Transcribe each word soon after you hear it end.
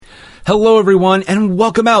Hello, everyone, and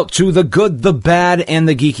welcome out to The Good, the Bad, and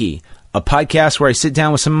the Geeky, a podcast where I sit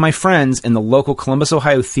down with some of my friends in the local Columbus,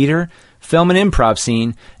 Ohio theater, film, and improv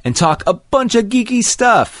scene and talk a bunch of geeky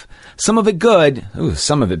stuff. Some of it good,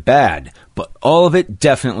 some of it bad, but all of it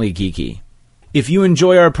definitely geeky. If you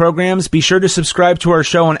enjoy our programs, be sure to subscribe to our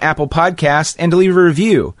show on Apple Podcasts and to leave a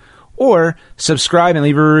review, or subscribe and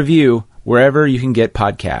leave a review wherever you can get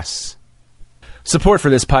podcasts. Support for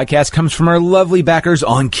this podcast comes from our lovely backers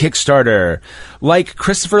on Kickstarter, like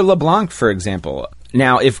Christopher LeBlanc, for example.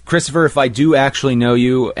 Now, if I do actually know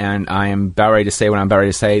you and I am about ready to say what I'm about ready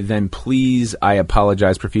to say, then please, I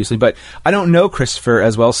apologize profusely. But I don't know Christopher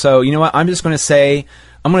as well, so you know what? I'm just going to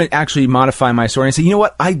actually modify my story and say, you know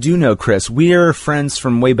what? I do know Chris. We're friends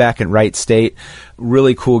from way back at Wright State.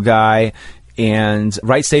 Really cool guy. And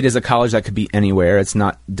Wright State is a college that could be anywhere. It's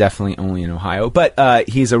not definitely only in Ohio. But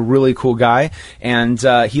he's a really cool guy, and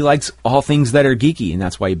he likes all things that are geeky, and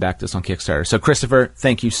that's why he backed us on Kickstarter. So, Christopher,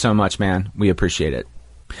 thank you so much, man. We appreciate it.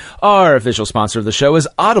 Our official sponsor of the show is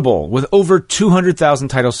Audible. With over 200,000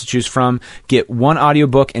 titles to choose from, get one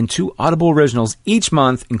audiobook and 2 Audible originals each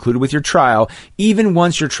month included with your trial, even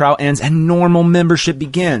once your trial ends and normal membership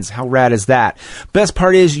begins. How rad is that? Best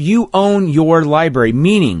part is you own your library,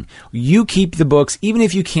 meaning you keep the books even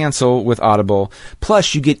if you cancel with Audible.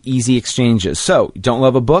 Plus, you get easy exchanges. So, don't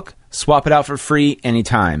love a book? Swap it out for free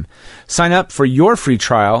anytime. Sign up for your free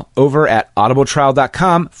trial over at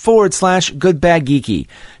audibletrial.com/goodbadgeeky.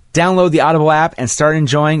 Download the Audible app and start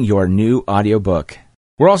enjoying your new audiobook.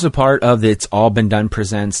 We're also part of the It's All Been Done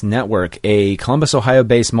Presents Network, a Columbus,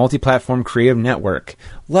 Ohio-based multi-platform creative network.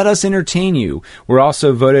 Let us entertain you. We're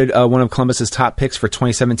also voted one of Columbus's top picks for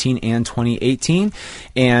 2017 and 2018.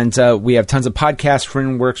 And we have tons of podcasts,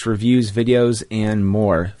 frameworks, reviews, videos, and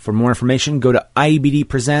more. For more information, go to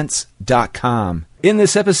ibdpresents.com. In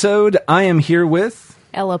this episode, I am here with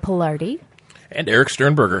Ella Pilardi and Eric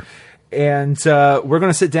Sternberger. And we're going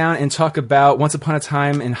to sit down and talk about Once Upon a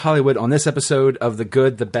Time in Hollywood on this episode of The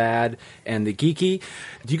Good, the Bad, and the Geeky.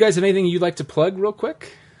 Do you guys have anything you'd like to plug real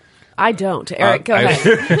quick? I don't. Eric, go ahead.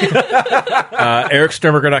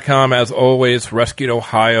 EricSternberger.com, as always. Rescued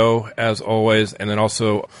Ohio, as always. And then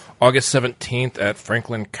also August 17th at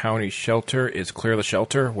Franklin County Shelter is Clear the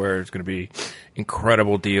Shelter, where it's going to be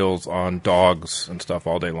incredible deals on dogs and stuff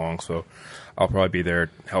all day long. So I'll probably be there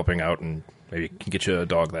helping out and maybe can get you a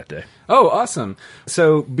dog that day. Oh, awesome.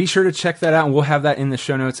 So be sure to check that out, and we'll have that in the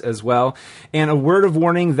show notes as well. And a word of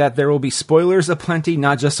warning that there will be spoilers aplenty,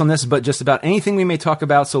 not just on this, but just about anything we may talk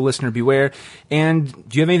about, so listener beware. And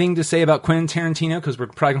do you have anything to say about Quentin Tarantino? Because we're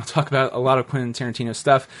probably going to talk about a lot of Quentin Tarantino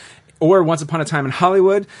stuff. Or Once Upon a Time in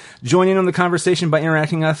Hollywood. Join in on the conversation by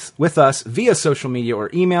interacting with us via social media or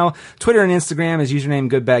email. Twitter and Instagram is username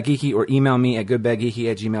goodbadgeeky, or email me at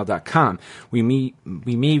goodbadgeeky@gmail.com. We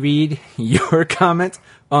may read your comment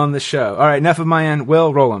on the show. All right, enough of my end.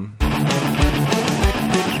 Will, roll 'em.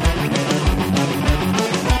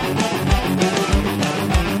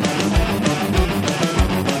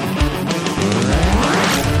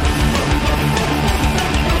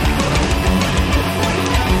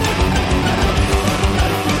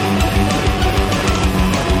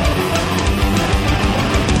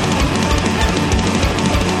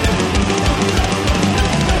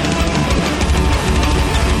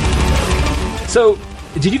 So,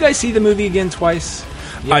 did you guys see the movie again twice?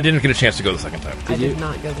 Yeah. I didn't get a chance to go the second time. I did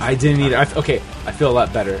not go the second time. I didn't either. Okay, I feel a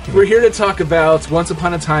lot better. We're here to talk about Once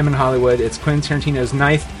Upon a Time in Hollywood. It's Quentin Tarantino's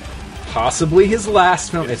 9th, possibly his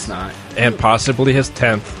last film. It's not. And possibly his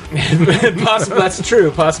 10th. Possibly, that's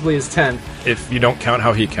true. Possibly his 10th. If you don't count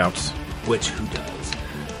how he counts. Which, who does?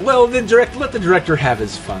 Well, let the director have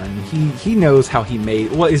his fun. He knows how he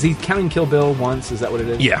made... Well, is he counting Kill Bill once? Is that what it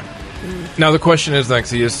is? Yeah. Now, the question is, because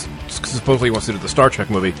he is supposedly wants to do the Star Trek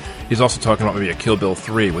movie, he's also talking about maybe a Kill Bill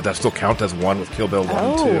 3. Would that still count as one with Kill Bill 1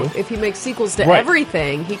 and 2? If he makes sequels to Right.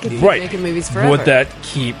 everything, he could keep Right. making movies forever. Would that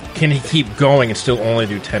can he keep going and still only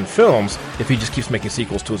do 10 films if he just keeps making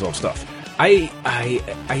sequels to his own stuff? I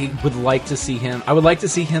would like to see him... I would like to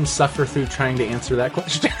see him suffer through trying to answer that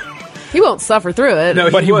question. He won't suffer through it.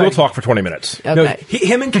 No, But he would. will talk for 20 minutes. Okay. No,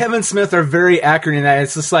 him and Kevin Smith are very accurate in that.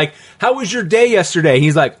 It's just like, how was your day yesterday?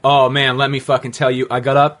 He's like, oh man, let me fucking tell you. I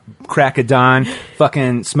got up, crack of dawn,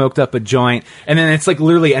 fucking smoked up a joint. And then it's like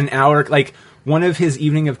literally an hour, like one of his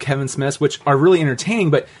Evening of Kevin Smiths, which are really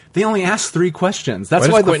entertaining, but they only ask 3 questions. That's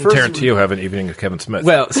why does the Quentin first... Tarantino have an Evening of Kevin Smith?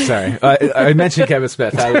 Well, sorry. I mentioned Kevin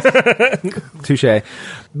Smith. Touche.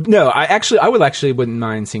 No, I wouldn't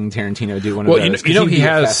mind seeing Tarantino do one of those. You know he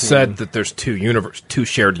has said that there's two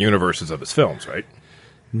shared universes of his films, right?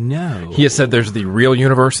 No. He has said there's the real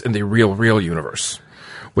universe and the real universe,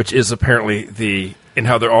 which is apparently the and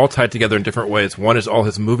how they're all tied together in different ways. One is all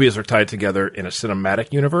his movies are tied together in a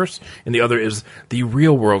cinematic universe, and the other is the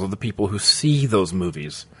real world of the people who see those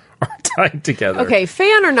movies are tied together. Okay,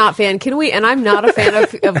 fan or not fan, can we? And I'm not a fan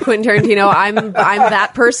of Quentin Tarantino. I'm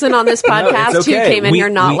that person on this podcast it's okay. who came in here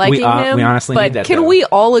not liking him. We honestly but need that, can though. we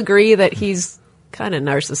all agree that he's kind of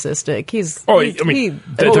narcissistic? He there's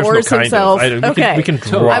no adores kind of. himself. Okay, we can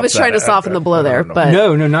drop I was trying to that soften the blow there, but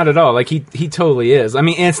No, not at all. Like he totally is. I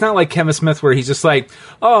mean, and it's not like Kevin Smith where he's just like,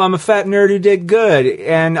 oh, I'm a fat nerd who did good,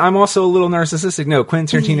 and I'm also a little narcissistic. No,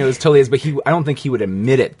 Quentin Tarantino is totally is, but I don't think he would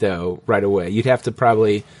admit it though right away. You'd have to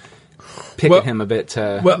probably pick at him a bit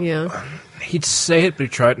to. yeah. He'd say it, but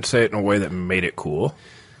he'd try to say it in a way that made it cool.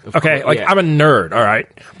 Okay, course, yeah. I'm a nerd, all right,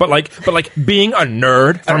 but being a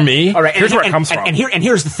nerd for me, all right, here's where it comes from. And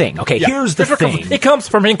here's the thing. Okay, here's the thing. It comes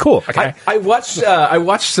from being cool. Okay, I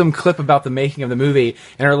watched some clip about the making of the movie,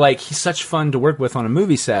 and they're like, he's such fun to work with on a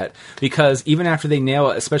movie set because even after they nail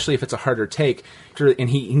it, especially if it's a harder take, and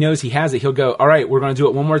he knows he has it, he'll go, all right, we're going to do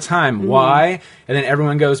it one more time. Why? And then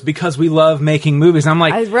everyone goes, because we love making movies. And I'm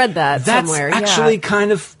like, I read that that's somewhere. actually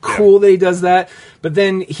kind of cool that he does that. But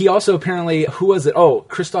then he also apparently, who was it? Oh,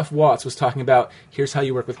 Christoph Waltz was talking about, here's how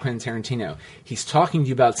you work with Quentin Tarantino. He's talking to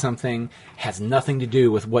you about something, has nothing to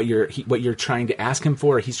do with what you're trying to ask him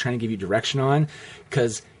for, or he's trying to give you direction on,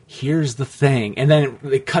 because here's the thing. And then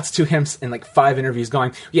it cuts to him in like 5 interviews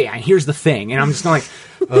going, yeah, and here's the thing. And I'm just going like,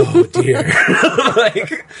 oh dear.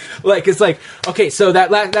 like it's like, okay, so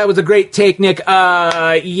that was a great take, Nick.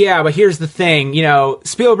 Yeah, but here's the thing. You know,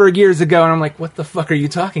 Spielberg years ago, and I'm like, what the fuck are you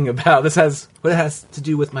talking about? What it has to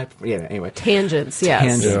do with my, anyway. Tangents, yes.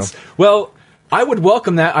 Tangents. Yeah. Well, I would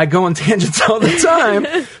welcome that. I go on tangents all the time.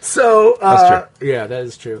 So, that's true. Yeah, that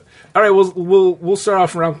is true. All right, we'll start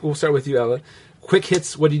off around, we'll start with you, Ella. Quick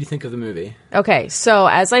hits, what did you think of the movie? Okay, so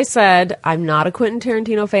as I said, I'm not a Quentin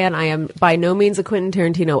Tarantino fan. I am by no means a Quentin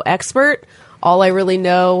Tarantino expert. All I really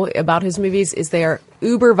know about his movies is they are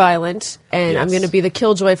uber violent, and I'm going to be the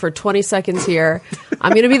killjoy for 20 seconds here.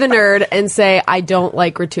 I'm going to be the nerd and say I don't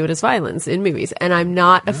like gratuitous violence in movies. And I'm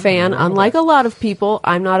not a fan, unlike a lot of people,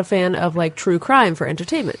 I'm not a fan of like true crime for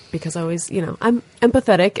entertainment because I always, I'm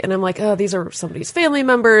empathetic and I'm like, oh, these are somebody's family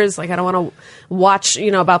members. Like I don't want to watch,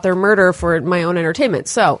 about their murder for my own entertainment.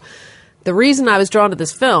 So the reason I was drawn to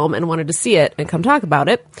this film and wanted to see it and come talk about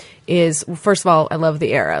it is, first of all, I love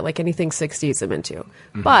the era. Like anything 60s I'm into.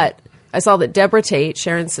 Mm-hmm. But I saw that Deborah Tate,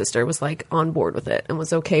 Sharon's sister, was like on board with it and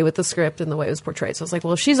was okay with the script and the way it was portrayed. So I was like,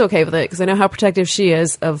 well, if she's okay with it, because I know how protective she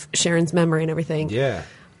is of Sharon's memory and everything. Yeah.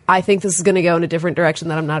 I think this is going to go in a different direction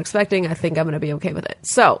that I'm not expecting. I think I'm going to be okay with it.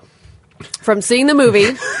 So from seeing the movie,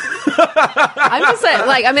 I'm just saying,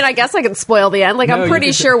 I guess I can spoil the end. I'm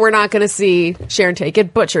pretty sure we're not going to see Sharon Tate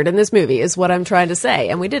get butchered in this movie, is what I'm trying to say.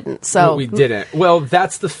 And we didn't. So we didn't. Well,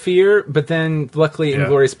 that's the fear. But then, luckily,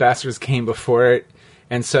 Inglourious Basterds came before it,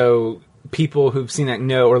 and so people who've seen that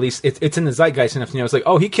know, or at least it's in the zeitgeist enough to know. It's like,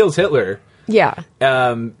 oh, he kills Hitler. Yeah.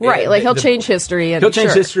 Right. He'll change history. And he'll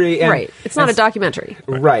change history. And, right. It's not a documentary.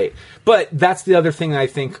 Right. But that's the other thing that I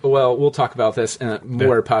think, well, we'll talk about this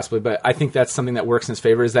more possibly, but I think that's something that works in his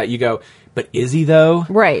favor is that you go, but is he though?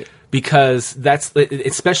 Right. Because that's,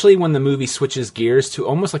 especially when the movie switches gears to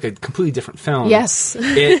almost like a completely different film. Yes.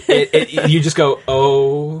 You just go,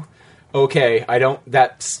 oh, okay,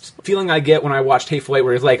 that feeling I get when I watched Hateful Eight,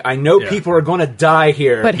 where it's like, I know people are going to die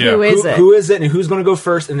here. But who is it? Who is it, and who's going to go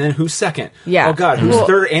first, and then who's second? Yeah. Oh, God, who's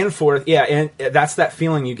third and fourth? Yeah, and that's that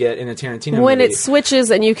feeling you get in a Tarantino movie. When it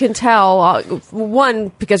switches, and you can tell, one,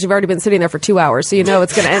 because you've already been sitting there for 2 hours, so you know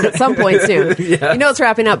it's going to end at some point soon. You know it's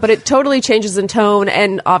wrapping up, but it totally changes in tone,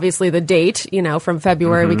 and obviously the date, from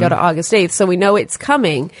February we go to August 8th, so we know it's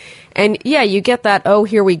coming. And, you get that, oh,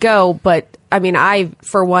 here we go, but I,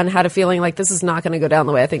 for one, had a feeling like this is not going to go down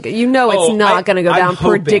the way I think. It's not going to go down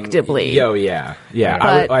predictably. Yeah.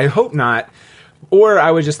 But I hope not. Or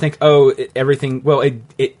I would just think, everything,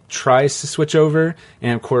 it tries to switch over,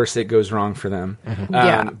 and of course it goes wrong for them.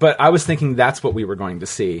 Mm-hmm. But I was thinking that's what we were going to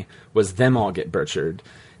see, was them all get butchered.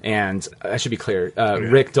 And I should be clear,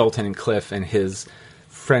 Rick Dalton and Cliff and his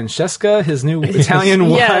Francesca, his new Italian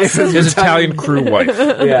wife. His Italian crew wife.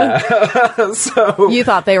 Yeah. So you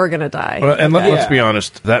thought they were going to die. Well, and let's be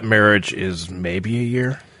honest, that marriage is maybe a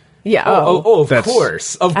year. Yeah. Of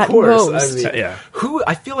course. Of course. Most.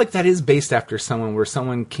 I feel like that is based after someone where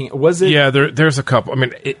someone can't. Was it? Yeah, there's a couple.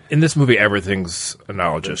 In this movie, everything's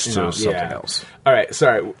analogous to something else. All right,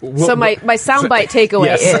 sorry. So my soundbite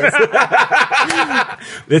takeaway is...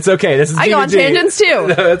 It's okay. This is I go on tangents, too.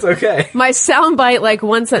 No, it's okay. My soundbite,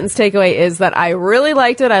 one-sentence takeaway is that I really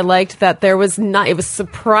liked it. I liked that it was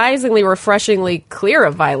surprisingly, refreshingly clear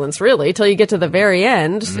of violence, really, till you get to the very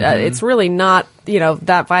end. Mm-hmm. It's really not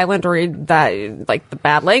that violent or that like the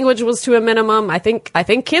bad language was to a minimum. I think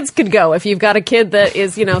kids could go if you've got a kid that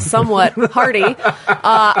is somewhat hardy.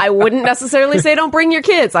 I wouldn't necessarily say don't bring your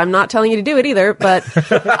kids. I'm not telling you to do it either, but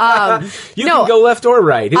you can go left or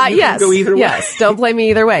right. You yes, can go either way. Yes, don't blame me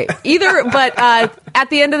either way. But at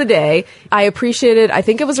the end of the day, I appreciated. I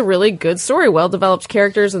think it was a really good story, well developed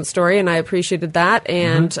characters and story, and I appreciated that.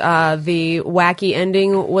 And the wacky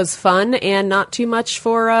ending was fun and not too much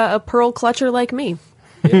for a pearl clutcher like me.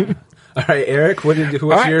 Yeah. All right, Eric, what's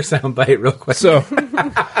your soundbite real quick? So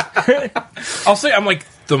I'll say I'm like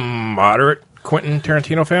the moderate Quentin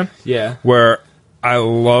Tarantino fan. Yeah. Where I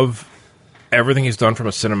love everything he's done from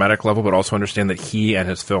a cinematic level, but also understand that he and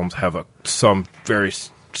his films have some very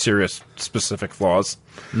serious, specific flaws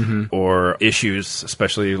or issues,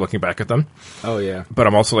 especially looking back at them. Oh, yeah. But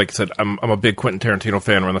I'm also, like I said, I'm a big Quentin Tarantino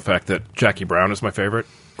fan around the fact that Jackie Brown is my favorite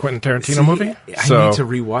Quentin Tarantino movie. I need to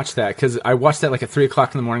rewatch that because I watched that like at 3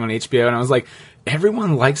 o'clock in the morning on HBO, and I was like,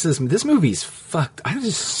 everyone likes this. This movie's fucked. I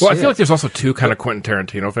feel like there's also two kind of Quentin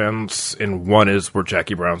Tarantino fans, and one is where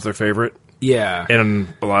Jackie Brown's their favorite. Yeah.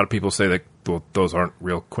 And a lot of people say that those aren't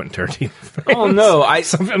real Quentin Tarantino fans. Oh, no.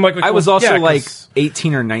 I was also like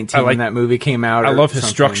 18 or 19 when that movie came out. I love his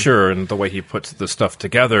structure and the way he puts the stuff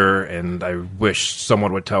together, and I wish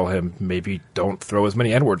someone would tell him maybe don't throw as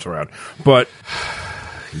many N-words around. But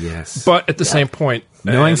yes. But at the same point,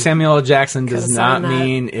 knowing Samuel L. Jackson does not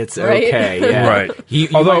mean it's okay. Yeah. Right. You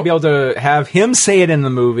might be able to have him say it in the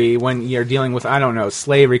movie when you're dealing with, I don't know,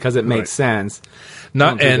 slavery because it makes sense.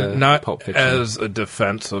 Not as a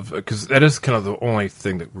defense of, because that is kind of the only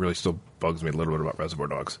thing that really still bugs me a little bit about Reservoir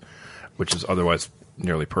Dogs, which is otherwise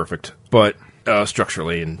nearly perfect, but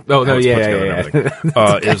structurally and and everything,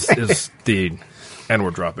 is the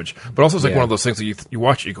N-word droppage. But also it's like one of those things that you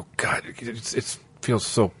watch it, you go, God, it feels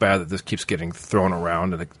so bad that this keeps getting thrown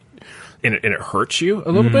around and it hurts you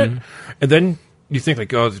a little bit, and then you think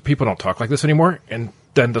like, oh, people don't talk like this anymore, and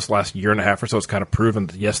then this last year and a half or so, it's kind of proven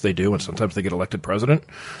that, yes, they do, and sometimes they get elected president.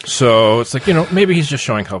 So it's like, maybe he's just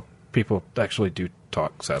showing how people actually do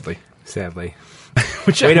talk, sadly. Way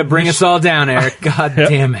to bring us all down, Eric. God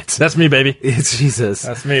damn it. That's me, baby. It's Jesus.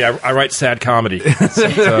 That's me. I write sad comedy. I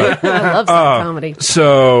love sad comedy.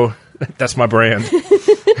 So that's my brand.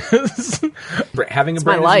 Having a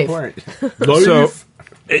brand is important. So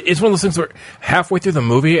it's one of those things where halfway through the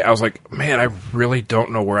movie, I was like, man, I really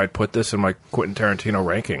don't know where I'd put this in my Quentin Tarantino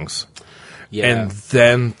rankings. Yeah. And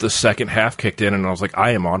then the second half kicked in, and I was like,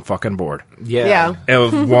 I am on fucking board. Yeah. It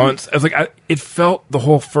was it felt the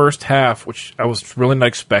whole first half, which I was really not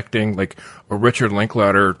expecting, like a Richard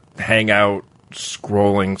Linklater hangout,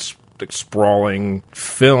 sprawling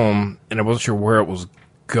film, and I wasn't sure where it was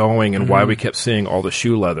going and why we kept seeing all the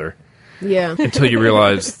shoe leather. Yeah. Until you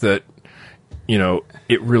realize that,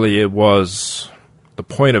 it was the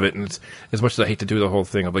point of it. And it's, as much as I hate to do the whole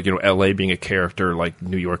thing of like, LA being a character, like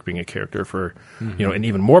New York being a character for, an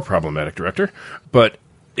even more problematic director. But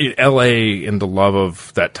LA in the love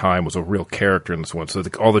of that time was a real character in this one. So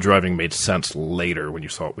all the driving made sense later when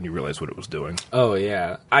you realized what it was doing. Oh,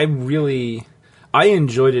 yeah. I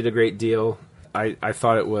enjoyed it a great deal. I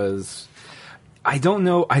thought it was... I don't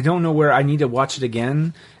know where I need to watch it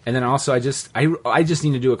again, and then also I just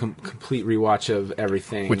need to do a complete rewatch of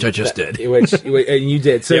everything, which I just did. Which you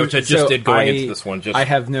did. So, which I just did going into this one. I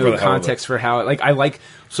have no context for how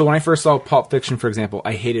So when I first saw Pulp Fiction, for example,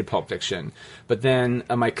 I hated Pulp Fiction, but then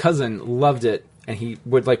my cousin loved it, and he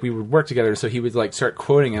would we would work together, so he would start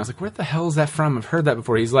quoting, and I was like, "Where the hell is that from? I've heard that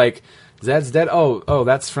before." He's like, "Zed's dead." Oh,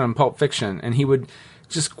 that's from Pulp Fiction, and he would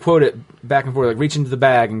just quote it back and forth, reach into the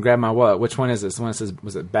bag and grab my wallet. Which one is this? The one that says,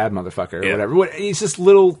 was it bad motherfucker or whatever? It's just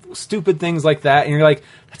little stupid things like that. And you're like,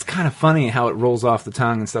 that's kind of funny how it rolls off the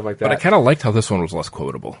tongue and stuff like that. But I kind of liked how this one was less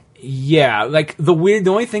quotable. Yeah. The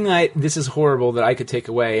only thing this is horrible that I could take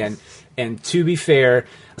away, and to be fair,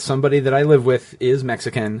 somebody that I live with is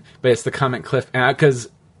Mexican, but it's the comment Cliff, because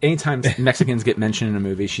anytime Mexicans get mentioned in a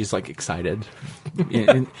movie, she's excited.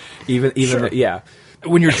 even sure. Yeah.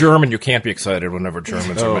 When you're German, you can't be excited whenever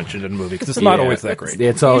Germans are mentioned in a movie because it's not always that great.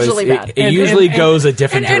 It's always usually bad. It usually goes a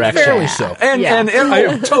different direction. Fairly so.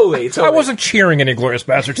 Totally. I wasn't cheering any Inglourious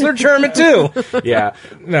Bastards. They're German too. Yeah.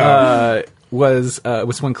 No. Was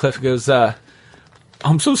when Cliff goes,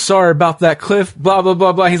 I'm so sorry about that, Cliff, blah, blah,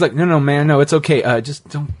 blah, blah. He's like, no, man, no, it's okay. Just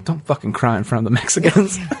don't fucking cry in front of the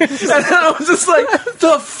Mexicans. And then I was just like,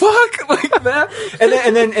 the fuck? Like that?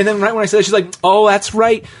 And then right when I said it, she's like, oh, that's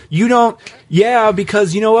right. You don't, yeah,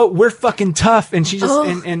 because you know what? We're fucking tough. And she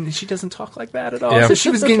just, and she doesn't talk like that at all. Yeah. So she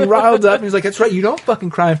was getting riled up and he's like, that's right. You don't fucking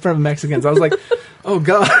cry in front of Mexicans. I was like, oh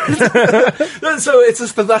God. So it's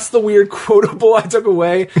just, that's the weird quotable I took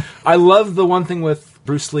away. I love the one thing with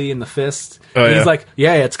Bruce Lee and the fist. Oh, He's yeah. like,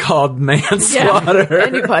 yeah, it's called manslaughter. Yeah.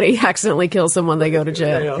 Anybody accidentally kills someone, they go to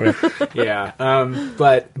jail. Yeah.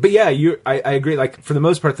 But yeah, I agree. Like for the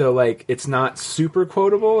most part though, like it's not super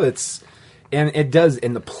quotable. And it does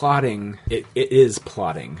in the plotting. It is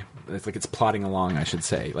plotting. It's like it's plodding along, I should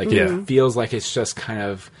say. Like it feels like it's just kind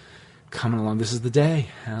of coming along. This is the day.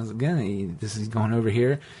 How's it going? This is going over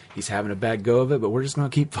here. He's having a bad go of it, but we're just going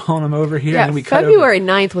to keep following him over here. Yeah, and we cut February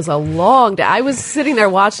 9th was a long day. I was sitting there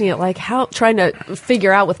watching it like trying to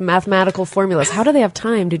figure out with mathematical formulas, how do they have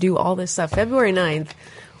time to do all this stuff? February 9th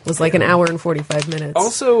was like an hour and 45 minutes.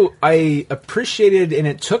 Also, I appreciated, and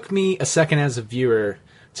it took me a second as a viewer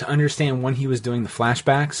to understand when he was doing the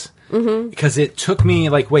flashbacks. Mm-hmm. Because it took me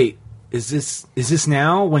like, wait, is this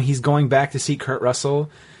now when he's going back to see Kurt Russell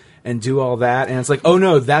and do all that? And it's like, oh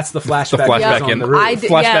no, that's the flashback. The flashback on in the the roof.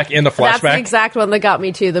 flashback in the That's the flashback. exact one that got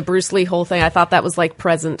me too. The Bruce Lee whole thing. I thought that was like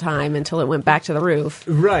present time until it went back to the roof.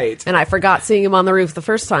 Right. And I forgot seeing him on the roof the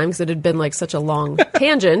first time because it had been like such a long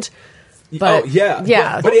tangent. But, oh yeah,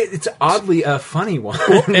 yeah. But it's oddly a funny one,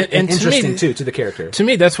 and to interesting me- too to the character. To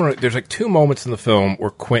me, that's when there's like two moments in the film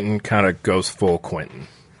where Quentin kind of goes full Quentin,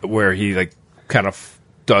 where he like kind of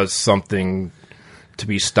does something to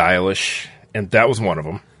be stylish, and that was one of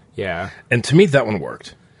them. Yeah, And to me, that one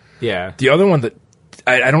worked. yeah. The other one that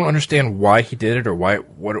I don't understand why he did it or what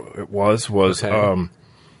it was Okay.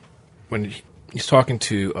 when he's talking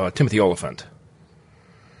to Timothy Oliphant,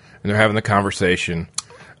 and they're having the conversation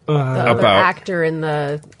the about actor in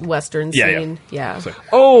the Western Yeah, yeah. scene. Yeah. It's like,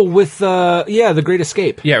 Oh, with The Great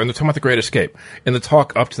Escape. yeah, when they're talking about the Great Escape, and the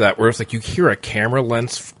talk up to that, where it's like you hear a camera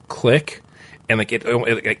lens click, and like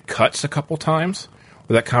it cuts a couple times,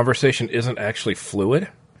 where that conversation isn't actually fluid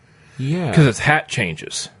Yeah, because its hat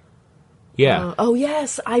changes. yeah. Oh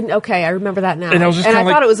yes, I remember that now. And I was just kinda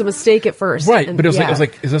thought like- it was a mistake at first. Right, and, but it was yeah. like, I was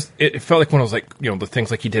like, is this? It felt like when I was like, the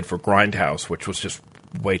things like he did for Grindhouse, which was just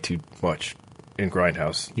way too much in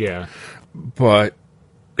Grindhouse. Yeah. But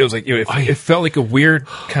it was like it felt like a weird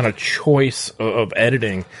kind of choice of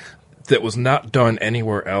editing that was not done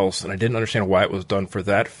anywhere else, and I didn't understand why it was done for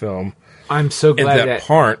that film. I'm so glad that that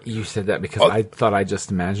part- you said that because I thought I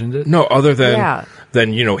just imagined it. No, other than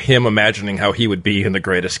Yeah. him imagining how he would be in The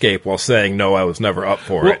Great Escape while saying no, I was never up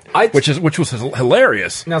for Well, it, which was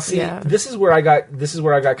hilarious. Now, see, Yeah. this is where I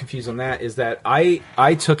got confused on that. Is that I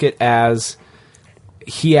took it as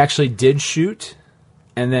he actually did shoot,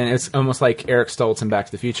 and then it's almost like Eric Stoltz in Back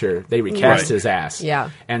to the Future. They recast Right. his ass. Yeah.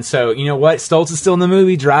 And so you know what? Stoltz is still in the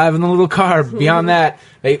movie, driving the little car. Beyond that,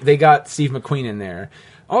 they got Steve McQueen in there.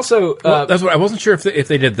 Also, Well, that's what I wasn't sure if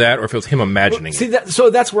they did that or if it was him imagining see it. so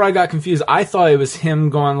that's where I got confused. I thought it was him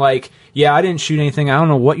going like, "Yeah, I didn't shoot anything. I don't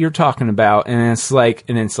know what you're talking about." And it's like,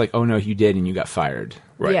 "Oh no, you did, and you got fired."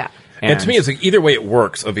 Right. Yeah. And to me, it's like either way it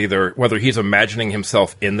works of either whether he's imagining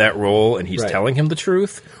himself in that role and he's Right. telling him the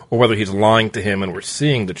truth, or whether he's lying to him and we're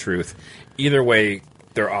seeing the truth. Either way,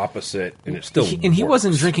 they're opposite, and it still He works.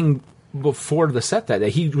 wasn't drinking before the set that day.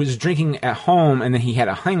 He was drinking at home, and then he had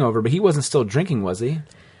a hangover. But he wasn't still drinking, was he?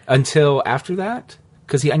 Until after that,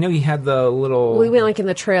 because I know he had the little. We went like in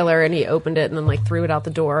the trailer, and he opened it and then like threw it out the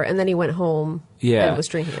door, and then he went home. yeah, and was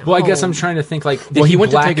drinking. At Well, I guess home. I'm trying to think like. Did Well, he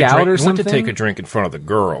went to black take a out drink. or He went something? to take a drink in front of the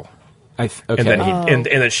girl, Okay. and then and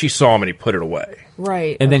then she saw him and he put it away.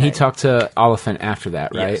 Right, And then he okay. talked to Oliphant after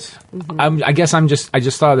that, right? Yes. I guess I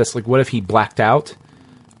just thought of this. Like, what if he blacked out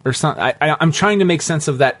or something? I'm trying to make sense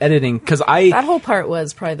of that editing because That whole part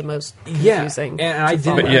was probably the most confusing. and I to did-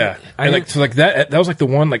 follow. But yeah, I and like didn't- so, like that was like the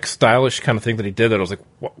one like stylish kind of thing that he did. That I was like,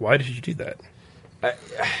 why did you do that?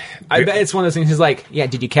 I bet it's one of those things. He's like, "Yeah,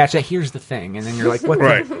 did you catch that? Here's the thing," and then you're like, "What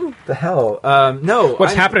Right. the hell?" No,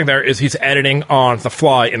 What's happening there is he's editing on the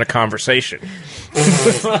fly in a conversation.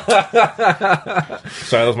 Sorry,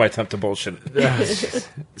 that was my attempt to bullshit.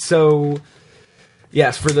 So,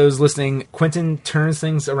 yes, for those listening, Quentin turns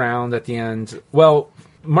things around at the end. Well,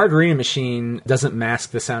 Margarita Machine doesn't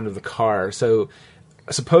mask the sound of the car. So,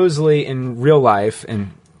 supposedly in real life,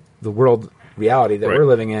 in the reality that Right. we're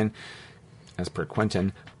living in, as per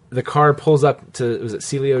Quentin, the car pulls up to, was it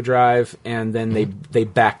Celio Drive, and then they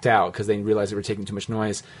backed out because they realized they were taking too much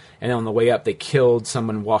noise. And then on the way up, they killed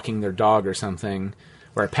someone walking their dog or something,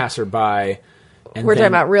 or a passerby. And We're talking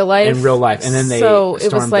about real life? In real life. And then they So it was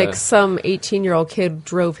stormed like the- some 18-year-old kid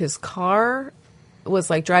drove his car, was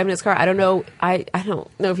like driving his car. I don't know. I don't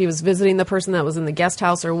know if he was visiting the person that was in the guest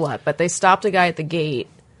house or what, but they stopped a guy at the gate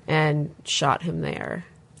and shot him there.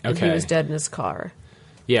 And he Okay. was dead in his car.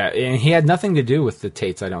 Yeah, and he had nothing to do with the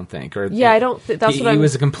Tates, I don't think. Or Yeah, I don't. That's he, what I'm. He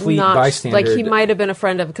was a complete not, bystander. Like he might have been a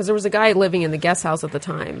friend of, because there was a guy living in the guest house at the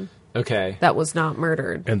time Okay. that was not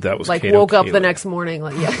murdered, And that was like Kato woke up the Kaelin. next morning.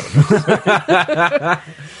 Like yeah,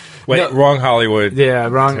 Wait, No. wrong Hollywood. Yeah,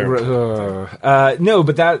 wrong. Terrible. No,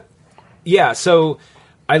 but that. Yeah, so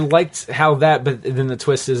I liked how that, but then the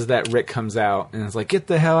twist is that Rick comes out and it's like, "Get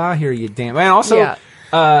the hell out of here, you damn!" And also, Yeah.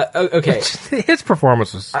 Okay, His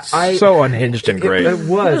performance was I- so unhinged and great. it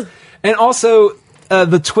was, and also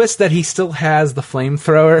the twist that he still has the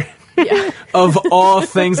flamethrower. yeah. Of all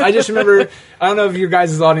things, I just remember. I don't know if your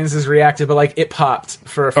guys' audiences reacted, but like it popped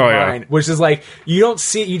for Oh, yeah. mine, which is like you don't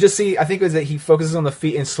see. You just see. I think it was that he focuses on the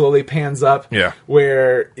feet and slowly pans up. Yeah.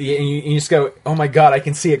 Where you just go, oh my god, I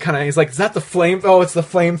can see it. Kind of. He's like, is that the flame? Oh, it's the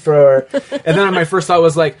flamethrower. And then my first thought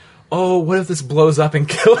was like, oh, what if this blows up and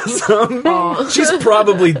kills him? She's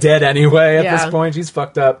probably dead anyway at this Yeah. point. She's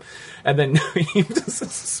fucked up. And then he just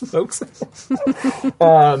smokes it.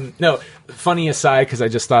 No, funny aside, because I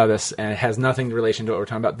just thought of this, and it has nothing in relation to what we're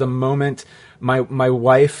talking about. The moment my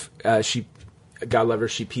wife, she, God love her,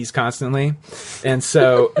 she pees constantly. And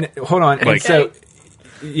so, hold on. And Like- so,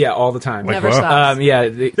 yeah, all the time. Like Never what?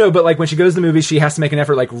 stops. No, but like when she goes to the movies, she has to make an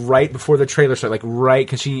effort, like right before the trailer starts, like right,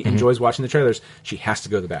 because she enjoys watching the trailers. She has to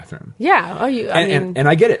go to the bathroom. Yeah. Oh, you. I mean, And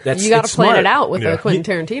I get it. That's you got it's to plan smart. it out with Yeah. a Quentin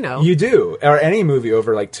Tarantino. You do, or any movie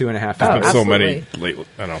over like 2.5 There's hours. been so many absolutely. late.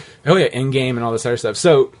 I know. Oh yeah, in game and all this other stuff.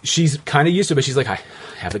 So she's kind of used to it, but she's like, I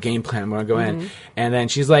have a game plan. I'm going to go in, and then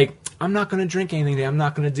she's like, I'm not going to drink anything today. I'm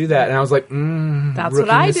not going to do that. And I was like, That's rookie what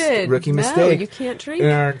I did. Rookie No, mistake. you can't drink.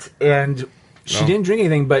 And she No. didn't drink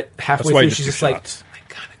anything, but halfway why you through, just she's do just like, shots. I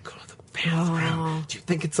gotta go to the bathroom. Do you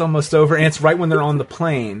think it's almost over? And it's right when they're on the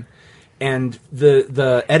plane. And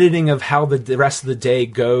the editing of how the rest of the day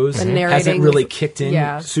goes The hasn't narrating really was- kicked in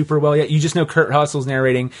yeah. super well yet. You just know Kurt Russell's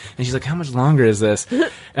narrating, and she's like, "How much longer is this?"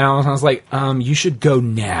 And I was like, "You should go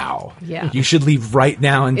now. Yeah. You should leave right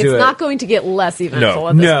now and It's do it." not going to get less eventful No.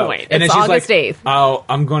 at this No, point. and then It's she's August like, 8th. "Oh,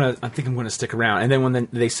 I think I'm gonna stick around." And then when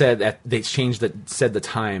they said that they changed said the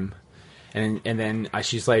time. And then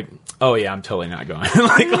she's like, "Oh yeah, I'm totally not going."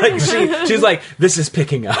 like she's like, "This is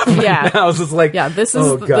picking up." Yeah. I was just like, Yeah, this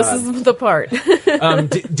oh, is God. this is the part.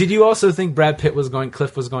 Did you also think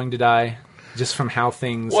Cliff was going to die, just from how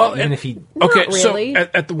things? Well, even and- if he, Okay, really. so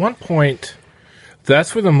at the one point,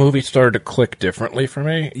 that's where the movie started to click differently for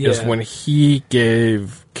me. Is Yeah. when he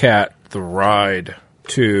gave Kat the ride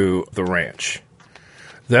to the ranch.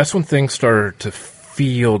 That's when things started to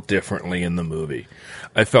feel differently in the movie.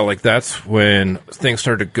 I felt like that's when things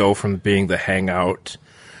started to go from being the hangout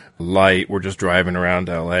light. We're just driving around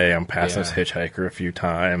LA. I'm passing this hitchhiker a few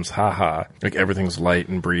times. Haha. Like everything's light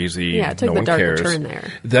and breezy. Yeah, it took no the one darker cares. turn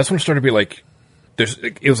there. That's when it started to be like,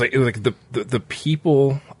 it was like the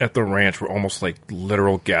people at the ranch were almost like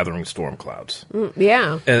literal gathering storm clouds.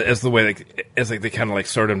 Yeah. As the way they kind of like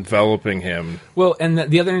started enveloping him. well, and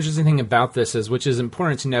the other interesting thing about this is, which is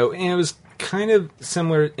important to know, and it was kind of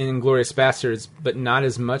similar in Inglourious Bastards, but not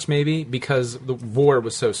as much maybe, because the war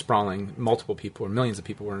was so sprawling. Multiple people, or millions of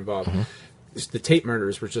people were involved. The Tate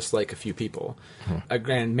murders were just like a few people.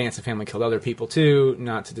 And Manson family killed other people too,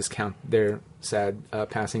 not to discount their sad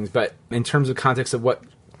passings. But in terms of context of what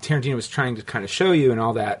Tarantino was trying to kind of show you and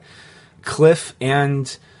all that, Cliff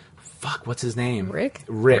and... Fuck, what's his name? Rick?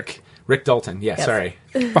 Rick Dalton. Yeah, Yes. sorry.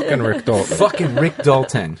 Fucking Rick Dalton. Fucking Rick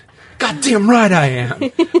Dalton. Goddamn right I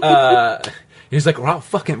am. He's like, well, I'll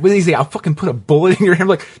fucking, what did he say? I'll fucking put a bullet in your head. I'm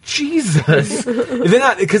like, Jesus. And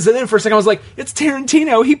then because then for a second I was like, it's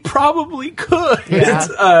Tarantino. He probably could.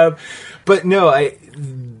 Yeah. But no,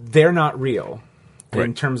 they're not real in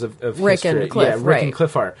Right. terms of Rick and history. Cliff, Yeah, Rick right. and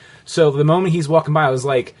Cliff are. So the moment he's walking by, I was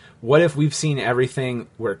like, what if we've seen everything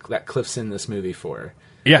that Cliff's in this movie for?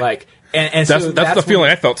 Yeah. Like, and That's so the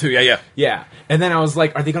feeling I felt too. Yeah. Yeah, and then I was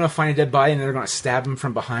like, "Are they going to find a dead body and they're going to stab him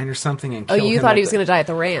from behind or something?" And Oh, kill you him thought at he was the- going to die at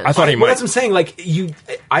the ranch. I thought he Well, might. that's what I'm saying. Like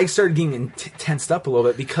I started getting tensed up a little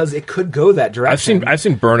bit because it could go that direction. I've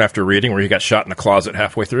seen Burn After Reading where he got shot in the closet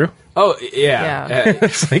halfway through. Oh yeah, Yeah.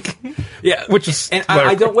 It's like, yeah. which is and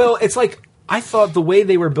I don't. Well, it's like I thought the way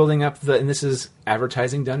they were building up and this is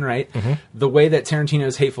advertising done right. The way that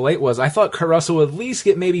Tarantino's Hateful Eight was, I thought Kurt Russell would at least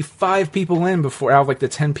get maybe 5 people in before out of like the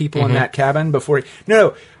 10 people in that cabin before.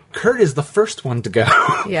 No. Kurt is the first one to go.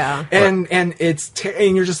 Yeah. and it's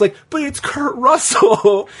and you're just like, but it's Kurt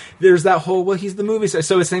Russell. There's that whole, well, he's the movie star.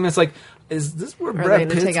 So it's saying it's like, is this where Are they Brad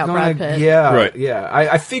gonna Pitt's take out gonna? Brad Pitt? Yeah, Right. yeah.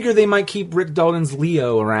 I figure they might keep Rick Dalton's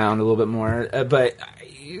Leo around a little bit more, but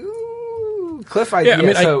Cliff, Yeah, I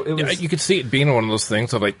mean, so it was. you could see it being one of those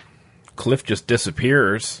things of like Cliff just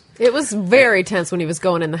disappears. It was very tense when he was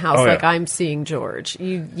going in the house, Oh, yeah. like, I'm seeing George.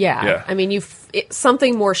 Yeah. I mean,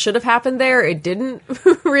 something more should have happened there. It didn't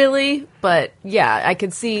really, but yeah, I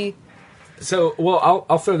could see. So, well,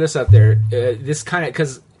 I'll throw this out there. This kind of,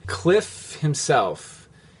 because Cliff himself,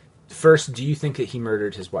 first, do you think that he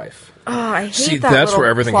murdered his wife? Oh, I hate See, that that's little where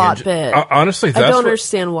everything plot hinges. bit. Honestly, I that's don't what-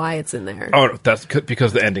 understand why it's in there, Oh, no, that's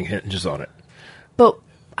because the ending hinges on it. but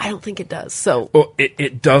I don't think it does. So Well,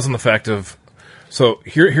 it does in the fact of. So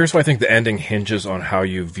here's why I think the ending hinges on how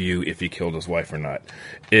you view if he killed his wife or not.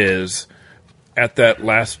 Is at that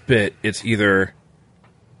last bit, it's either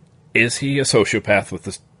is he a sociopath with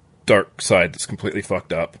this dark side that's completely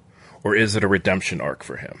fucked up, or is it a redemption arc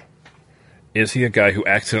for him? Is he a guy who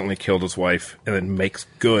accidentally killed his wife and then makes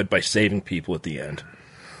good by saving people at the end,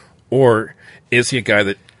 or is he a guy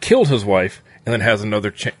that killed his wife and then has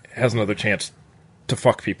another chance to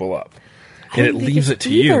fuck people up? And it don't think leaves it it's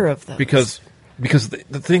to you either of those. because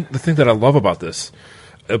the thing that I love about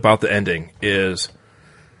the ending is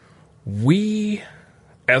we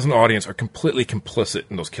as an audience are completely complicit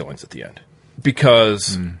in those killings at the end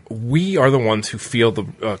because we are the ones who feel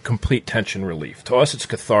the complete tension relief. To us, it's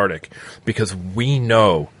cathartic because we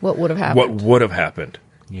know what would have happened? what would have happened.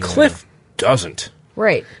 Cliff doesn't.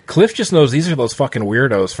 Right. Cliff just knows these are those fucking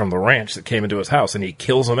weirdos from the ranch that came into his house, and he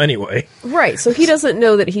kills them anyway. Right. So he doesn't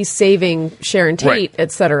know that he's saving Sharon Tate, Right.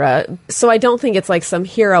 etc. So I don't think it's like some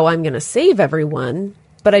hero, I'm going to save everyone,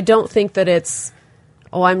 but I don't think that it's,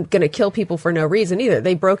 oh, I'm going to kill people for no reason either.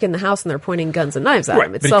 They broke in the house and they're pointing guns and knives at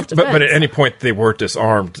him. It's self-defense. But at any point, they were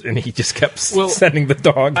disarmed, and he just kept sending the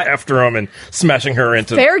dog after him and smashing her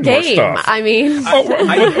into Fair more game. stuff. I mean,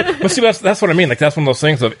 But see, that's what I mean. Like, that's one of those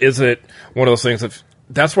things of, is it one of those things of,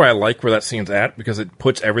 that's why I like where that scene's at, because it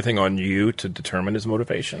puts everything on you to determine his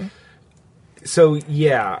motivation. So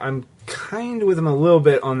yeah, I'm kind of with him a little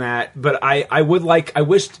bit on that, but I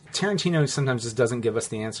wish Tarantino sometimes just doesn't give us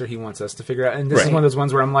the answer he wants us to figure out. And this is Right. one of those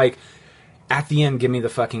ones where I'm like, at the end, give me the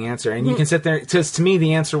fucking answer. And you can sit there, because to me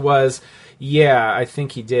the answer was, yeah, I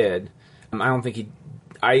think he did. I don't think he.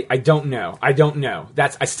 I don't know. I don't know.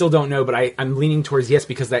 I still don't know, but I'm leaning towards yes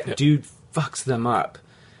because that dude fucks them up,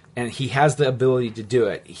 and he has the ability to do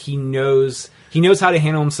it. He knows how to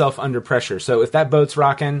handle himself under pressure. So if that boat's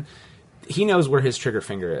rocking, he knows where his trigger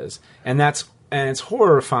finger is, and it's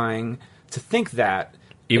horrifying to think that.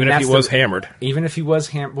 Even if he was hammered. Even if he was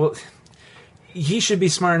hammered, well, he should be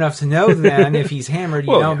smart enough to know then if he's hammered,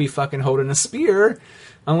 you don't be fucking holding a spear.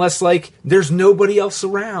 Unless, like, there's nobody else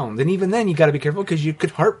around. And even then, you got to be careful because you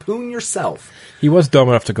could harpoon yourself. He was dumb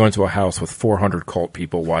enough to go into a house with 400 cult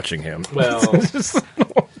people watching him. Well,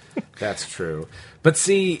 that's true. But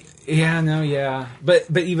see, But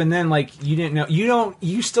even then, like, you didn't know.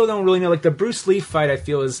 You still don't really know. Like, the Bruce Lee fight, I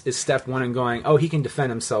feel, is step one in going, oh, he can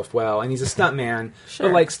defend himself well. And he's a stuntman. Sure.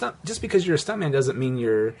 But, like, just because you're a stuntman doesn't mean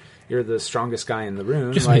you're the strongest guy in the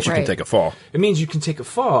room. Just like, means you can Right. take a fall. It means you can take a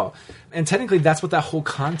fall. And technically, that's what that whole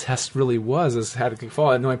contest really was, is how to take a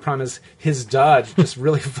fall. And the only problem is his dodge just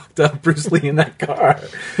really fucked up Bruce Lee in that car.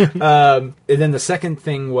 And then the second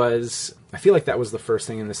thing was, I feel like that was the first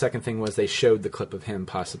thing. And the second thing was they showed the clip of him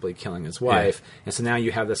possibly killing his wife. And so now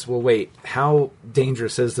you have this, well, wait, how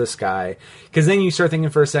dangerous is this guy? Because then you start thinking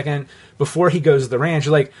for a second, before he goes to the ranch,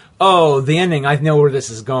 you're like, oh, the ending, I know where this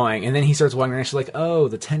is going. And then he starts walking around, you're like, oh,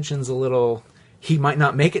 the tension's a little, he might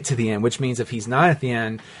not make it to the end, which means if he's not at the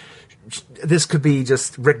end, this could be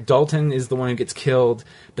just Rick Dalton is the one who gets killed,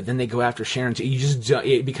 but then they go after Sharon.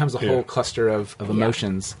 It becomes a whole cluster of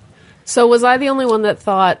emotions. so was I the only one that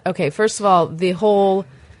thought, okay, first of all, the whole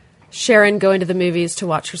Sharon going to the movies to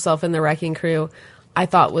watch herself in the Wrecking Crew, I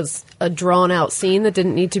thought was a drawn-out scene that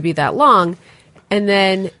didn't need to be that long. And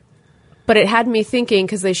then, but it had me thinking,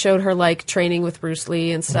 because they showed her, like, training with Bruce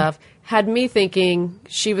Lee and stuff, had me thinking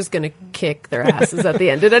she was going to kick their asses at the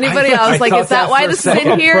end. Did anybody else? Like, thought is that that why for a this is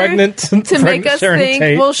second. in here? Pregnant to make us Sharon think,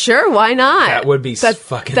 Tate. well, sure, why not? That would be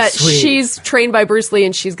fucking that sweet. she's trained by Bruce Lee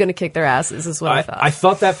and she's going to kick their asses is what I thought. I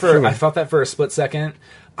thought that for a split second.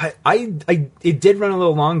 It did run a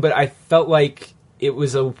little long, but I felt like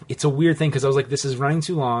it's a weird thing because I was like, this is running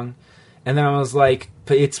too long, and then I was like,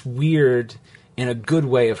 but it's weird in a good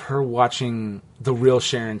way of her watching the real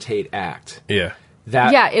Sharon Tate act. Yeah.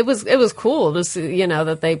 Yeah, it was cool to see,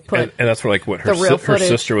 that they put. And that's where, like, what her the real her footage.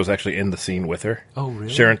 sister was actually in the scene with her. Oh,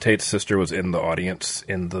 really? Sharon Tate's sister was in the audience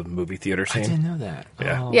in the movie theater scene. I didn't know that.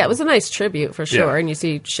 Yeah. Oh. Yeah, it was a nice tribute for sure, Yeah. and you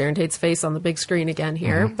see Sharon Tate's face on the big screen again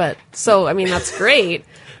here. But so, I mean, that's great.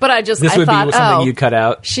 But I This thought, would be something you cut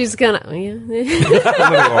out. she's gonna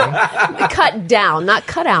cut down, not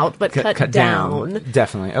cut out, but cut down.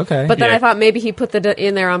 Definitely. Okay. But then Yeah. I thought maybe he put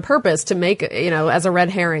in there on purpose to make as a red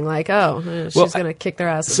herring, like, she's gonna kick their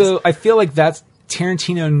asses. So I feel like that's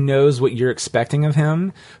Tarantino knows what you're expecting of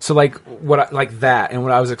him. So like that, and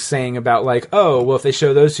what I was saying about like, oh, well, if they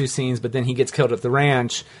show those two scenes, but then he gets killed at the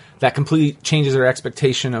ranch, that completely changes our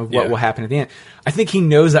expectation of what will happen at the end. I think he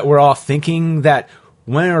knows that we're all thinking that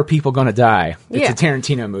when are people going to die? It's a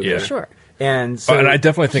Tarantino movie, Yeah. Sure. And so And I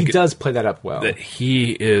definitely think he does play that up well. that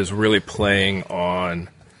he is really playing on,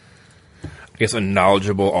 I guess, a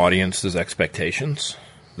knowledgeable audience's expectations.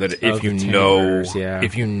 That if Of you the know, murders, yeah.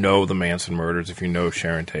 if you know the Manson murders, if you know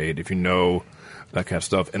Sharon Tate, if you know that kind of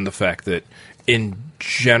stuff, and the fact that in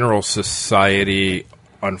general society,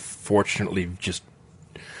 unfortunately,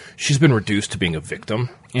 she's been reduced to being a victim.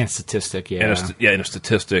 and statistic, And a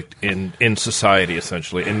statistic in society,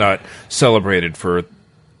 essentially, and not celebrated for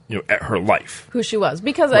at her life. Who she was,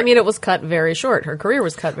 because I mean, it was cut very short. Her career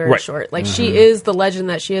was cut very Right. short. Like she is the legend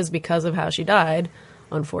that she is because of how she died.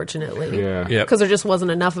 Unfortunately, Yeah. Yep. because there just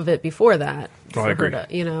wasn't enough of it before that. Oh, I for agree. her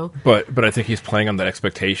to, But I think he's playing on that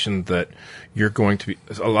expectation that you're going to be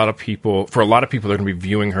for a lot of people they're going to be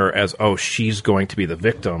viewing her as, oh, she's going to be the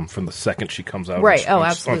victim from the second she comes out Right. on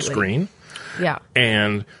Absolutely. screen. Yeah.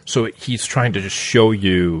 And so he's trying to just show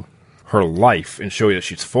you her life and show you that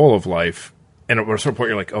she's full of life. And at a certain point,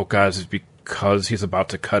 you're like, oh, guys, it's because he's about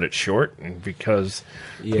to cut it short, and because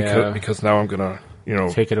now I'm gonna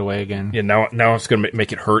take it away again. Yeah, now it's going to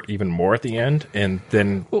make it hurt even more at the end, and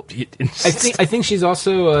then I think she's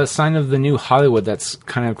also a sign of the new Hollywood that's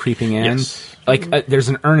kind of creeping in. Yes. Like there's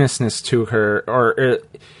an earnestness to her, or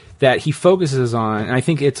that he focuses on, and I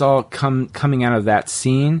think it's all coming out of that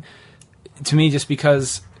scene. To me, just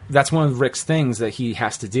because that's one of Rick's things that he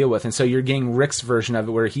has to deal with, and so you're getting Rick's version of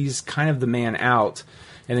it, where he's kind of the man out,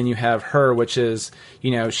 and then you have her, which is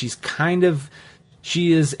she's kind of.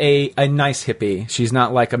 She is a nice hippie. She's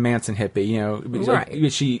not like a Manson hippie,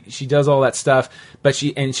 Right. She does all that stuff, but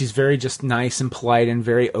she's very just nice and polite and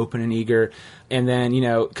very open and eager. And then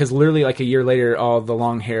because literally like a year later, all the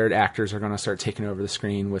long-haired actors are going to start taking over the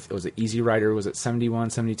screen with, was it Easy Rider? Was it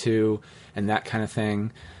 71, 72, and that kind of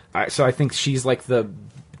thing. So I think she's like the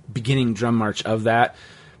beginning drum march of that,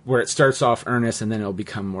 where it starts off earnest and then it'll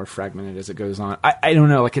become more fragmented as it goes on. I don't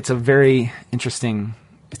know. Like it's a very interesting.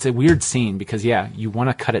 It's a weird scene because, you want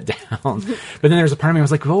to cut it down. But then there's a part of me that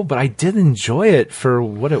was like, oh, but I did enjoy it for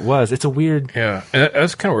what it was. It's a weird... Yeah, and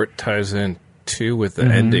that's kind of where it ties in, too, with the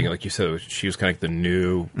ending. Like you said, she was kind of like the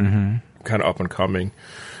new, kind of up-and-coming.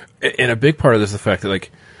 And a big part of this is the fact that,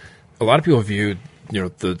 like, a lot of people viewed,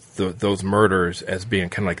 those murders as being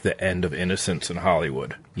kind of like the end of innocence in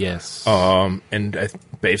Hollywood. Yes. And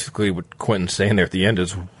basically what Quentin's saying there at the end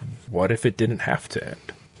is, what if it didn't have to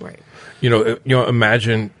end? Right.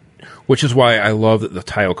 Imagine, which is why I love that the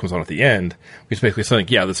title comes on at the end. It's basically saying,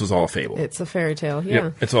 this was all a fable. It's a fairy tale.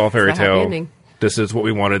 Yeah. It's all a fairy It's a happy tale. ending. This is what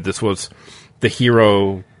we wanted. This was the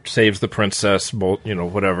hero saves the princess,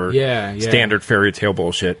 whatever. Yeah. Standard fairy tale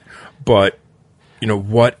bullshit. But,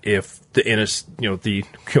 what if the the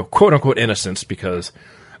quote unquote innocence, because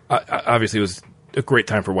obviously it was a great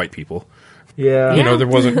time for white people. Yeah. There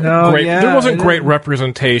wasn't great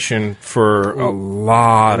representation for a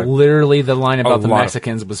lot of Literally, the line about the lot of-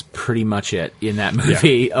 Mexicans was pretty much it in that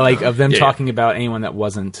movie. Like, of them talking about anyone that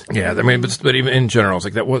wasn't. Yeah, I mean, but even in general, it's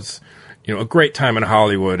like that was, a great time in